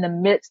that in the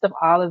midst of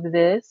all of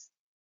this,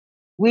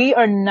 we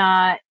are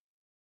not,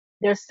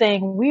 they're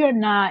saying we are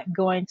not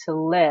going to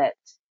let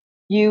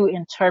you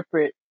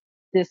interpret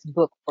this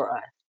book for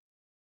us.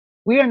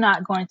 we are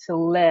not going to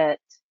let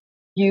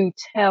you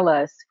tell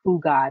us who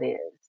God is.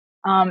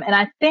 And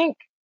I think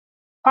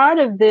part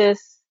of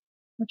this,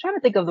 I'm trying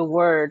to think of the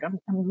word. I'm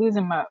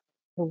losing the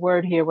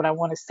word here, what I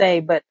want to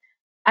say, but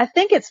I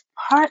think it's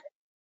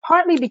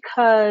partly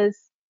because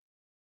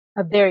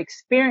of their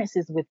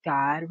experiences with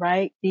God,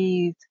 right?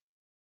 These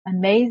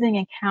amazing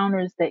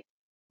encounters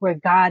where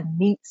God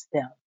meets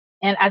them.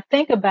 And I'm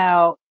thinking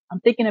about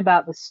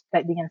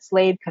the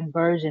enslaved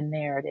conversion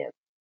narrative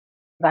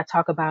that I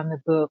talk about in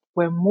the book,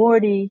 where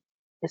Morty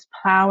is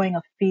plowing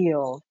a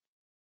field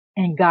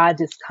and God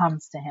just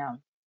comes to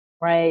him,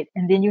 right?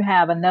 And then you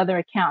have another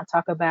account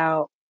talk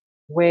about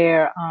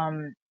where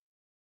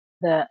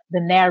the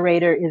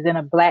narrator is in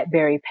a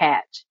blackberry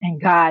patch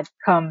and God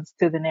comes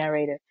to the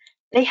narrator.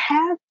 They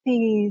have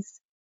these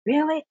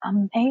really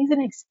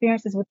amazing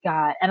experiences with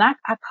God. And I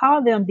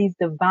call them these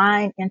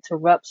divine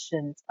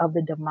interruptions of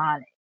the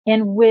demonic,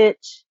 in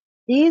which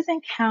these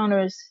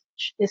encounters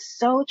is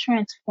so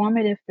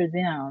transformative for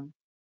them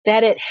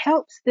that it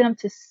helps them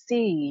to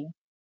see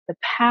the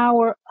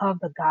power of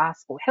the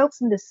gospel, helps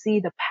them to see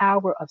the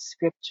power of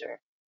scripture,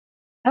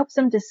 helps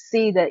them to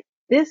see that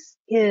this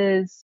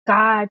is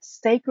God's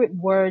sacred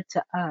word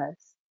to us,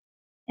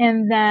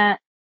 and that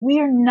we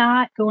are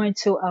not going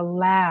to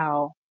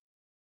allow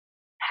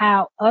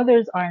how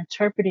others are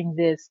interpreting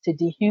this to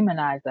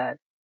dehumanize us,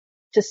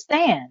 to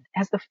stand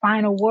as the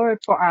final word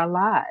for our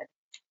lives.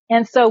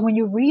 And so when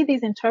you read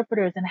these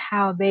interpreters and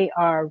how they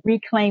are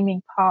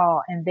reclaiming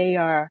Paul and they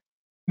are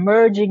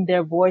merging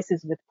their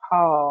voices with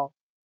Paul,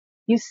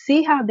 you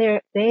see how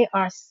they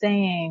are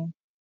saying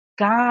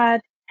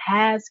God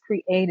has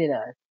created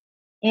us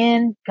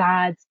in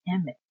God's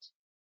image.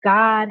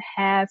 God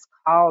has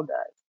called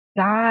us.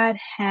 God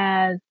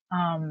has,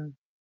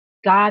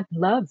 God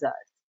loves us.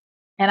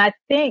 And I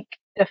think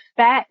the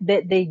fact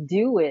that they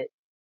do it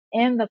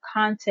in the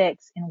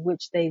context in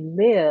which they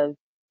live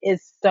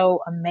is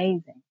so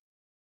amazing.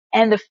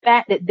 And the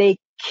fact that they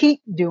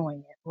keep doing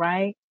it,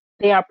 right?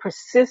 They are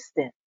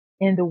persistent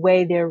in the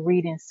way they're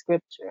reading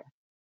scripture.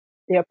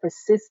 They are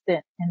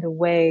persistent in the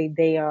way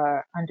they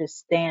are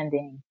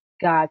understanding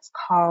God's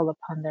call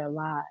upon their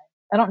lives.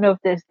 I don't know if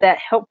that's that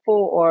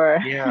helpful or.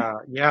 Yeah,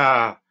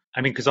 yeah.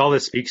 I mean, because all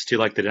this speaks to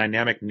like the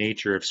dynamic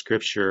nature of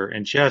Scripture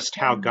and just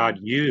how God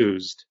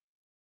used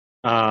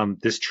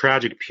this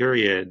tragic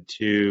period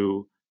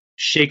to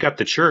shake up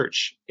the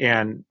church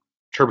and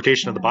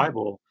interpretation of the Yeah,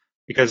 Bible.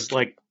 Because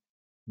like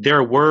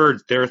their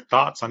words, their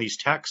thoughts on these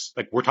texts,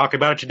 like we're talking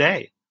about it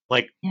today.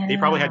 Like they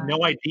probably had yeah,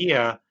 no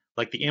idea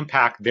like the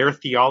impact their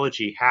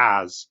theology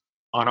has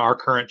on our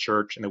current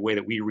church and the way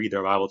that we read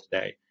their Bible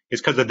today.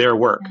 Is because of their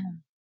work. yeah.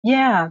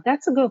 Yeah,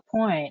 that's a good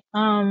point.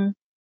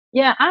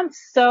 Yeah,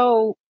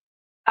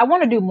 I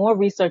want to do more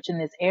research in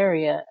this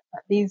area.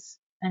 These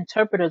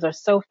interpreters are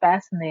so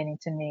fascinating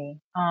to me.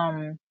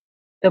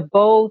 The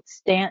bold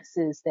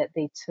stances that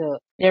they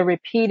took, their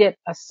repeated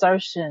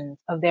assertions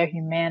of their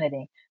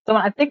humanity. So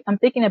I'm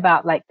thinking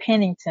about like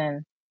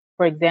Pennington,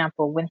 for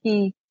example, when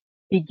he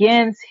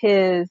begins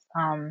his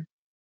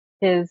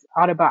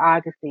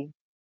autobiography,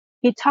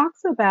 he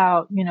talks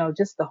about,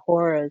 just the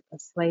horrors of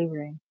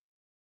slavery.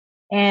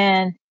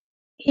 And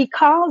he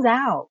calls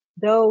out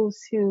those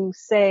who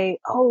say,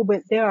 oh,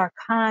 but there are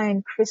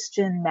kind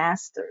Christian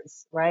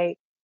masters, right?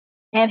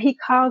 And he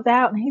calls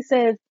out and he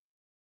says,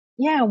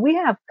 yeah, we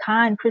have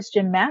kind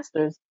Christian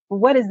masters. But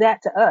what is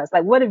that to us?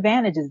 Like, what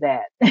advantage is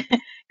that?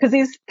 Cause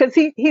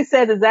he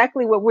says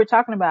exactly what we're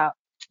talking about.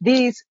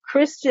 These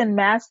Christian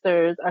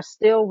masters are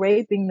still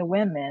raping the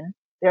women.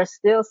 They're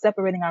still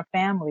separating our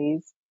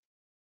families.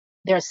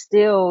 They're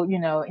still,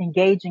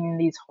 engaging in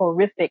these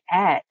horrific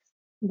acts.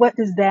 What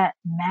does that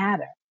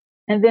matter?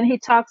 And then he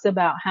talks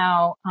about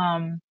how,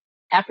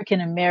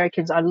 African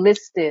Americans are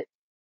listed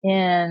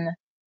in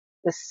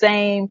the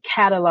same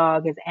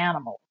catalog as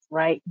animals,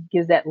 right? He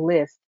gives that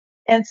list.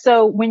 And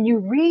so when you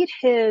read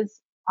his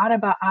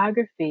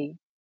autobiography,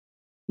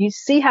 you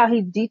see how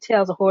he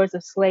details the horrors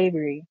of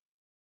slavery.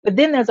 But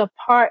then there's a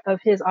part of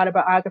his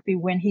autobiography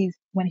when he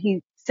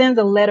sends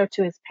a letter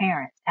to his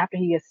parents after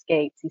he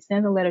escapes. He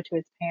sends a letter to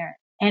his parents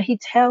and he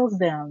tells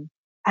them,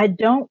 I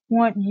don't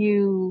want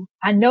you,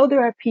 I know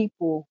there are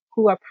people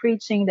who are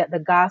preaching that the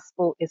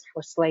gospel is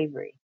for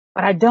slavery,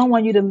 but I don't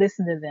want you to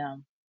listen to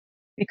them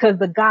because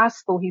the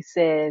gospel, he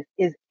says,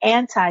 is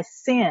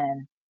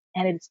anti-sin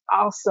and it's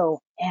also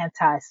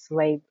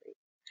anti-slavery.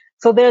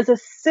 So there's a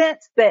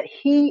sense that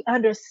he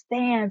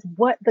understands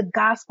what the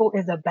gospel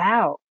is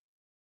about.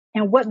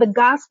 And what the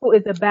gospel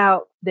is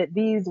about, that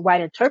these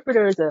white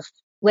interpreters of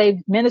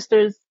slave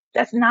ministers,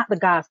 that's not the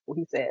gospel,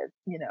 he says.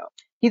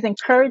 He's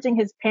encouraging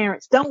his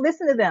parents, don't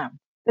listen to them.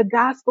 The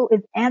gospel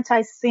is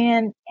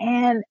anti-sin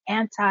and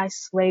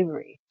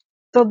anti-slavery.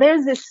 So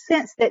there's this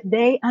sense that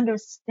they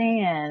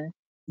understand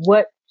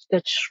what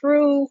the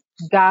true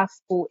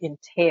gospel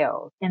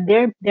entails. And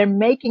they're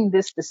making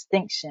this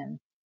distinction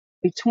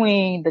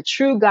between the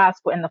true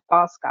gospel and the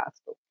false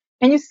gospel.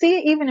 And you see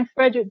it even in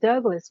Frederick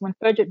Douglass, when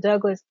Frederick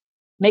Douglass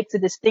makes a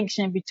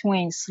distinction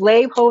between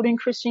slaveholding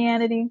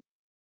Christianity,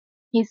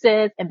 he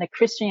says, and the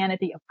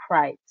Christianity of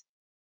Christ.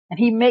 And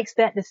he makes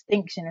that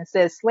distinction and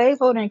says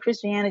slaveholding in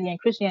Christianity and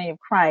Christianity of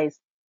Christ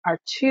are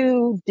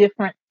two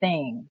different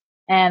things.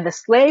 And the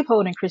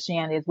slaveholding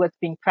Christianity is what's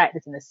being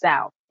practiced in the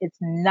South. It's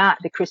not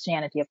the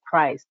Christianity of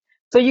Christ.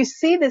 So you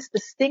see this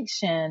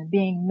distinction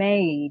being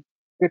made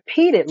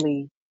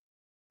repeatedly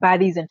by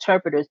these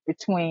interpreters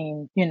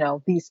between,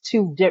 these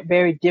two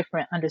very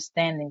different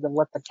understandings of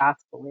what the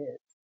gospel is.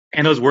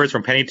 And those words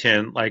from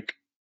Pennington, like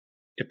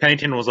if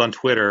Pennington was on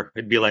Twitter,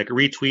 it'd be like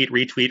retweet,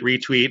 retweet,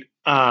 retweet.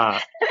 On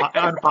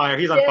fire.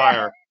 He's on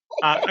fire.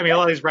 I mean, a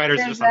lot of these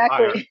writers are just on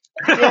fire.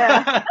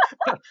 Yeah.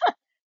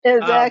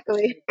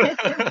 Exactly.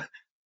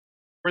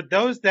 For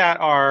those that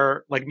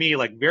are like me,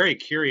 like very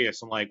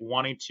curious and like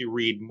wanting to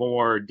read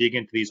more, dig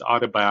into these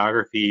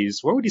autobiographies,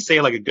 what would you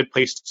say like a good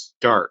place to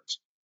start?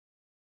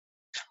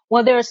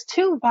 Well, there's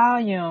 2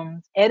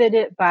 volumes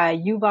edited by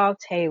Yuval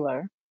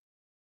Taylor,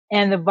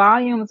 and the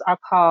volumes are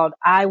called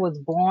I Was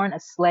Born a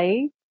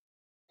Slave.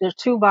 There's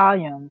 2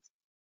 volumes,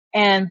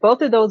 and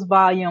both of those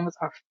volumes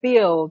are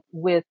filled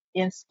with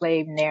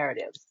enslaved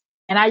narratives.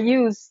 And I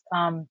use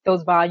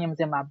those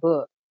volumes in my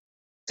book.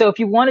 So if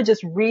you want to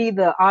just read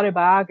the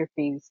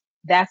autobiographies,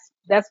 that's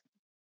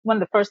one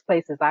of the first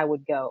places I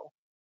would go.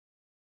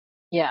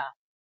 Yeah.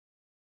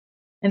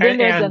 And then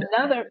there's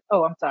another,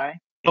 I'm sorry.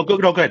 Oh, go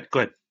ahead.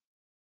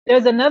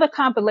 There's another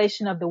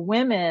compilation of the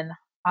women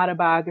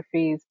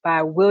autobiographies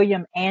by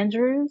William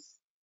Andrews,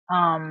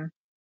 that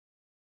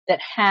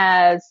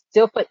has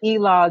Zilpha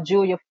Elal,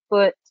 Julia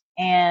Foote,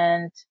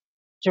 and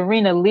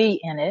Jarena Lee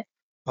in it.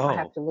 Oh. I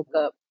have to look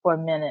up for a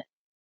minute.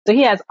 So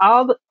he has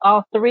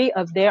all 3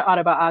 of their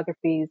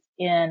autobiographies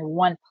in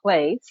one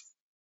place.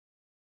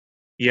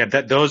 Yeah,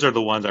 those are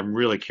the ones I'm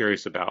really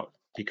curious about,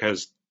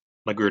 because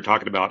like we were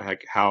talking about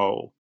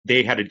how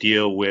they had to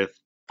deal with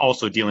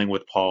also dealing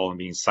with Paul and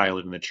being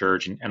silent in the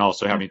church, and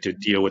also having to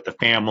deal with the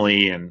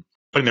family and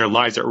putting their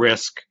lives at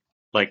risk.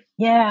 Like,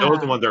 those are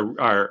the ones that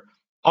are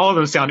all of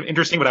them sound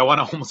interesting, but I want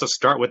to almost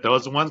start with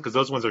those ones because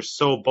those ones are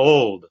so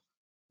bold.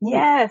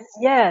 Yes.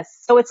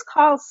 So it's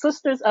called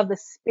Sisters of the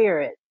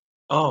Spirit.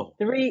 Oh.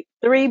 3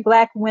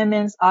 Black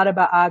women's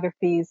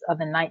autobiographies of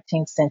the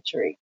 19th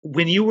century.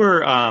 When you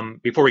were,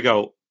 before we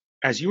go,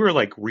 as you were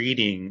like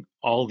reading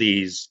all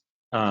these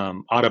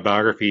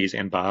autobiographies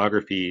and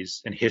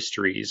biographies and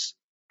histories,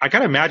 I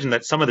gotta imagine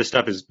that some of this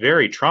stuff is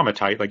very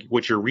traumatized, like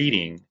what you're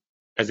reading,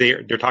 as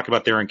they're talking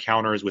about their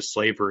encounters with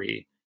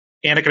slavery.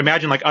 And I can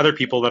imagine like other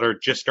people that are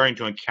just starting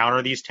to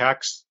encounter these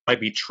texts might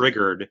be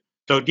triggered.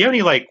 So do you have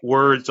any like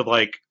words of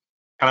like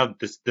kind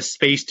of the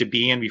space to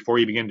be in before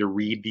you begin to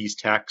read these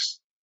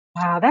texts?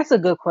 Wow, that's a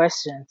good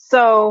question.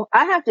 So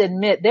I have to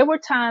admit, there were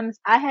times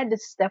I had to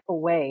step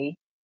away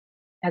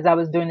as I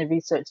was doing the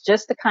research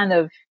just to kind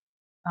of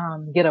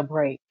get a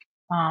break.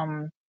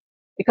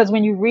 Because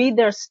when you read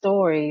their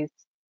stories,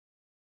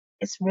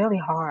 it's really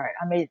hard.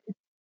 I mean,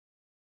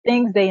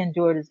 things they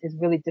endured is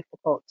really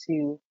difficult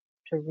to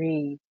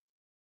read.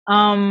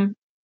 You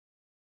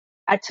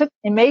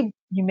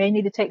may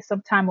need to take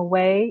some time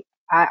away.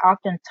 I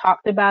often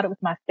talked about it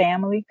with my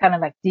family, kind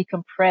of like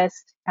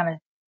decompressed, kind of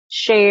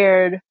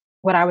shared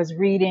what I was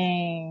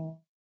reading,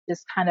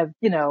 just kind of,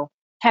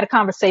 had a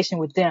conversation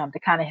with them to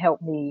kind of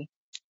help me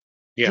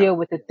deal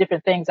with the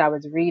different things I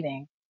was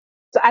reading.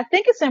 So I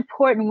think it's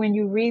important when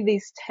you read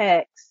these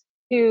texts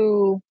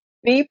to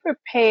be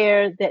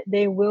prepared that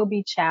they will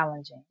be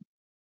challenging,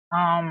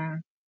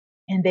 and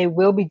they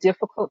will be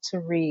difficult to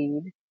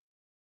read.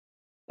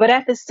 But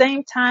at the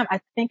same time, I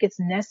think it's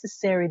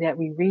necessary that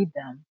we read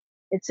them.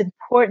 It's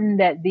important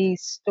that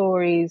these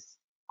stories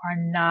are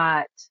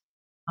not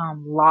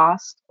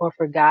lost or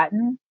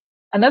forgotten.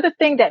 Another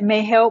thing that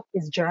may help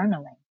is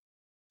journaling.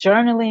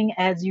 Journaling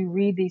as you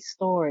read these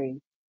stories,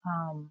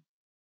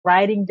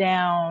 writing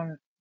down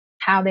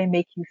how they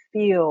make you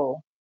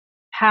feel.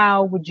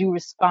 How would you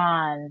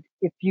respond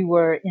if you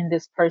were in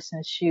this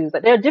person's shoes?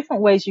 Like, there are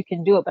different ways you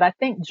can do it, but I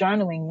think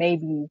journaling may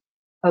be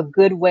a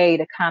good way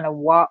to kind of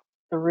walk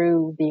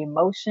through the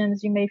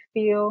emotions you may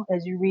feel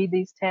as you read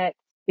these texts,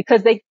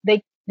 because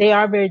they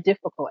are very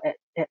difficult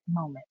at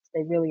moments.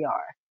 They really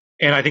are.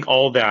 And I think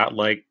all that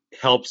like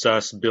helps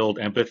us build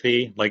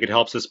empathy. Like, it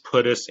helps us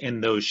put us in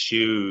those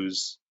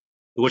shoes,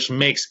 which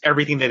makes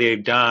everything that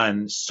they've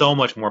done so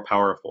much more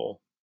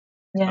powerful.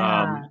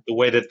 Yeah. The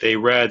way that they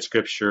read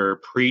scripture,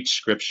 preach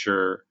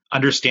scripture,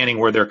 understanding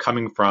where they're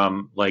coming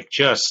from, like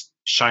just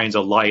shines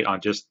a light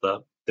on just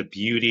the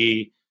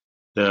beauty,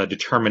 the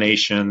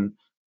determination,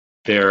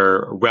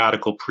 their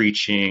radical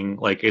preaching.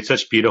 Like, it's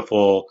such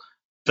beautiful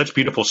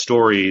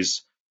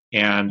stories.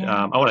 And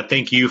I want to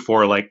thank you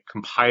for like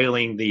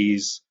compiling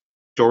these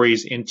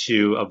stories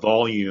into a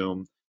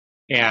volume.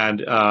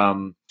 And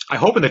I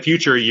hope in the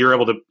future you're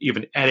able to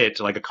even edit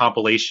like a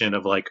compilation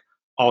of like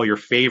all your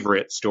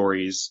favorite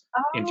stories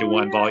into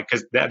one volume,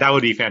 because that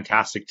would be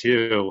fantastic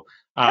too.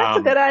 That's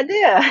a good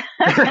idea.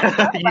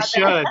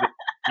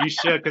 You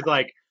should,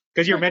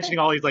 because you're mentioning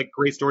all these like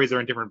great stories that are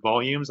in different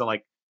volumes, and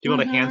like be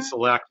able to hand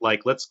select,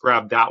 like, let's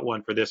grab that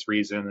one for this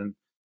reason and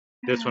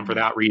this one for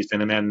that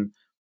reason. And then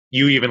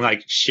you even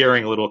like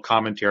sharing a little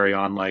commentary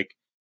on like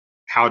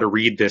how to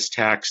read this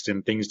text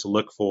and things to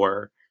look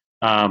for.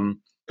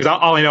 Because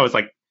all I know is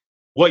like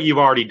what you've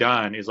already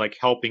done is like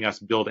helping us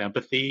build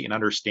empathy and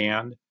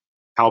understand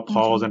how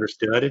Paul is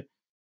understood.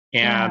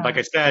 And like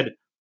I said,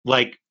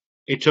 like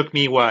it took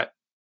me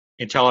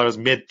until I was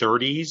mid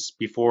 30s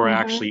before I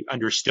actually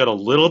understood a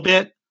little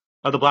bit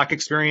of the Black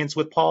experience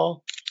with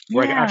Paul,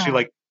 where I actually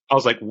like, I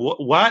was like,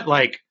 what?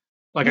 Like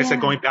I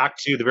said, going back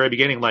to the very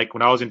beginning, like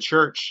when I was in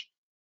church,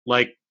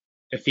 like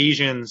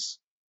Ephesians,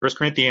 1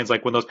 Corinthians,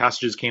 like when those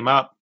passages came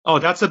up, oh,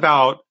 that's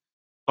about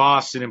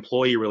boss and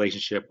employee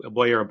relationship,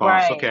 employer and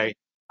boss. Right. Okay,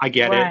 I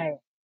get it.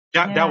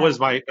 That was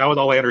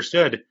all I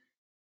understood.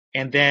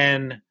 And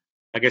then,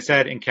 like I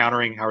said,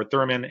 encountering Howard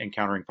Thurman,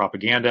 encountering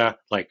propaganda,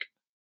 like,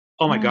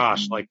 oh my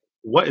gosh, like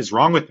what is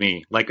wrong with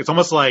me? Like it's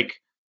almost like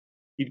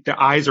the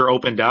eyes are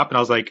opened up, and I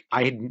was like,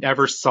 I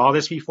never saw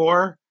this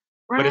before.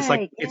 Right, but it's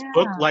like it's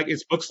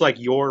books like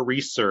your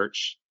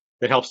research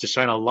that helps to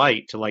shine a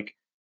light to like,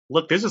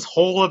 look, there's this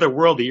whole other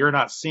world that you're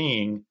not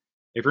seeing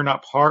if you're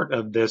not part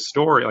of this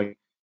story. Like,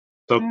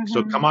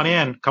 so come on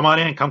in, come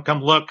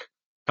look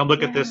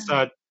at this,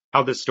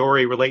 how this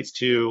story relates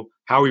to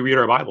how we read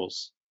our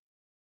Bibles.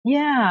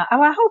 Yeah.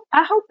 Oh,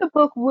 I hope the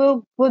book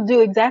will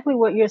do exactly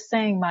what you're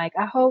saying, Mike.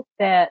 I hope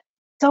that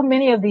so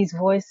many of these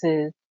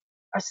voices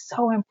are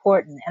so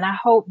important. And I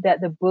hope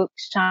that the book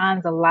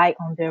shines a light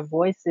on their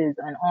voices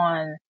and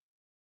on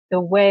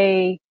the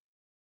way,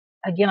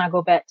 again, I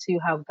go back to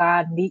how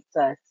God meets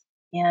us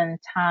in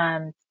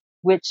times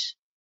which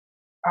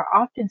are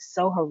often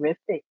so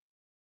horrific.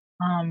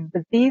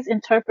 But these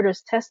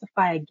interpreters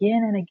testify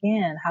again and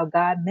again how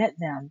God met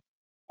them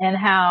and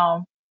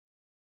how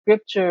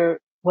scripture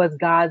was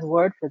God's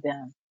word for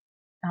them.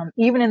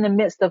 Even in the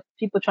midst of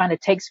people trying to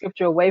take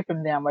scripture away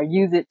from them or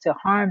use it to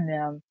harm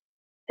them,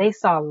 they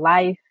saw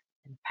life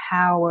and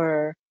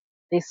power.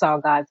 They saw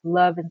God's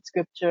love in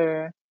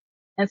scripture.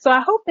 And so I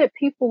hope that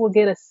people will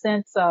get a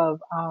sense of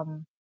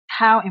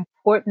how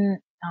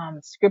important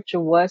scripture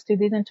was to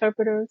these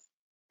interpreters,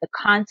 the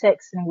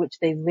context in which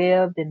they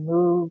lived and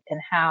moved,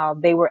 and how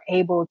they were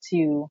able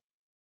to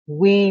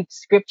weave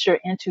scripture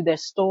into their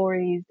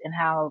stories and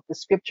how the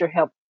scripture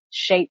helped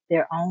shape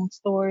their own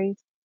stories.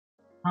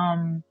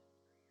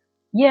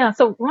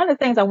 So one of the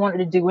things I wanted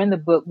to do in the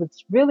book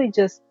was really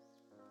just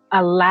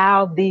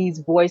allow these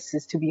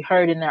voices to be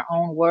heard in their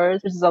own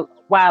words, which is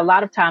why a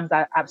lot of times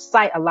I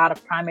cite a lot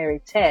of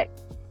primary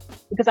text,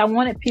 because I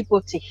wanted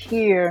people to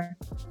hear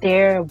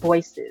their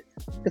voices,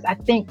 because I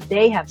think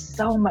they have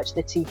so much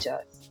to teach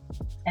us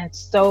and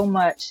so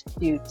much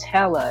to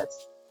tell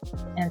us.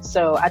 And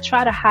so I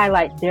try to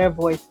highlight their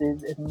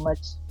voices as much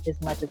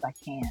as I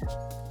can.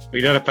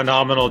 You've done a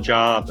phenomenal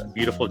job, a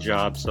beautiful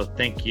job. So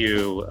thank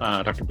you,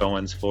 Dr.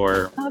 Bowens,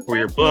 for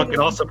your book and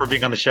also for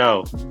being on the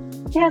show.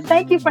 Yeah,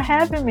 thank you for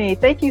having me.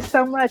 Thank you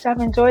so much. I've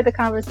enjoyed the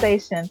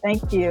conversation.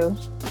 Thank you.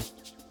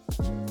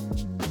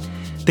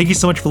 Thank you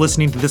so much for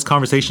listening to this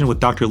conversation with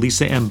Dr.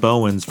 Lisa M.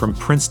 Bowens from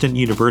Princeton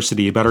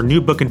University about her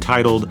new book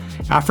entitled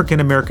African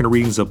American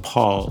Readings of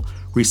Paul: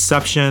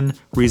 Reception,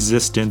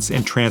 Resistance,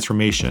 and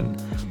Transformation.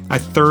 I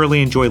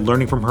thoroughly enjoyed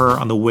learning from her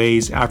on the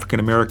ways African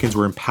Americans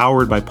were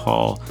empowered by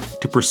Paul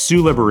to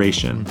pursue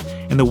liberation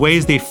and the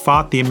ways they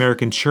fought the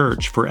American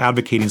church for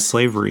advocating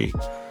slavery.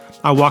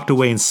 I walked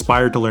away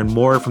inspired to learn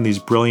more from these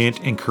brilliant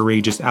and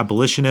courageous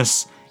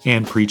abolitionists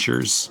and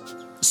preachers.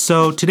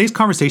 So today's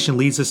conversation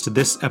leads us to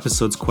this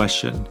episode's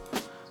question.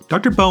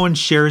 Dr. Bowens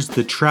shares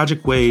the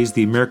tragic ways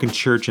the American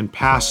church and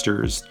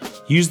pastors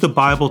use the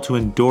Bible to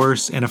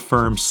endorse and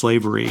affirm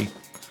slavery.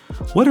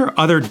 What are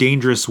other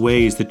dangerous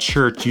ways the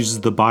church uses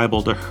the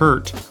Bible to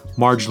hurt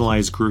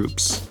marginalized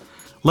groups?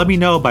 Let me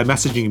know by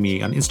messaging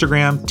me on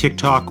Instagram,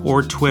 TikTok,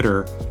 or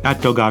Twitter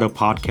at Delgado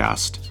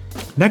Podcast.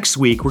 Next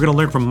week, we're going to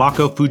learn from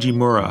Mako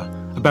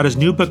Fujimura about his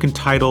new book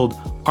entitled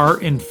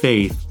Art and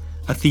Faith,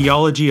 A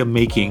Theology of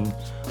Making,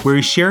 where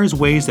he shares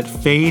ways that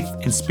faith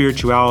and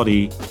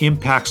spirituality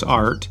impacts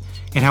art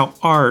and how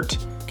art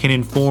can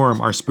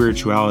inform our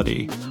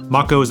spirituality.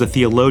 Mako is a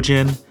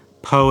theologian,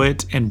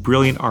 poet, and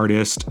brilliant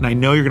artist, and I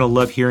know you're going to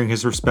love hearing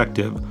his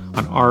perspective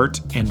on art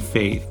and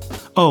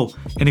faith. Oh,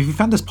 and if you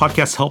found this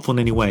podcast helpful in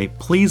any way,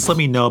 please let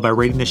me know by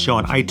rating the show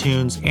on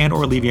iTunes and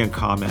or leaving a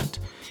comment.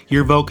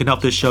 Your vote can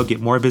help this show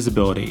get more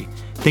visibility.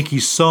 Thank you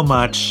so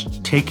much.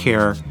 Take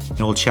care, and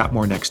we'll chat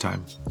more next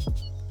time.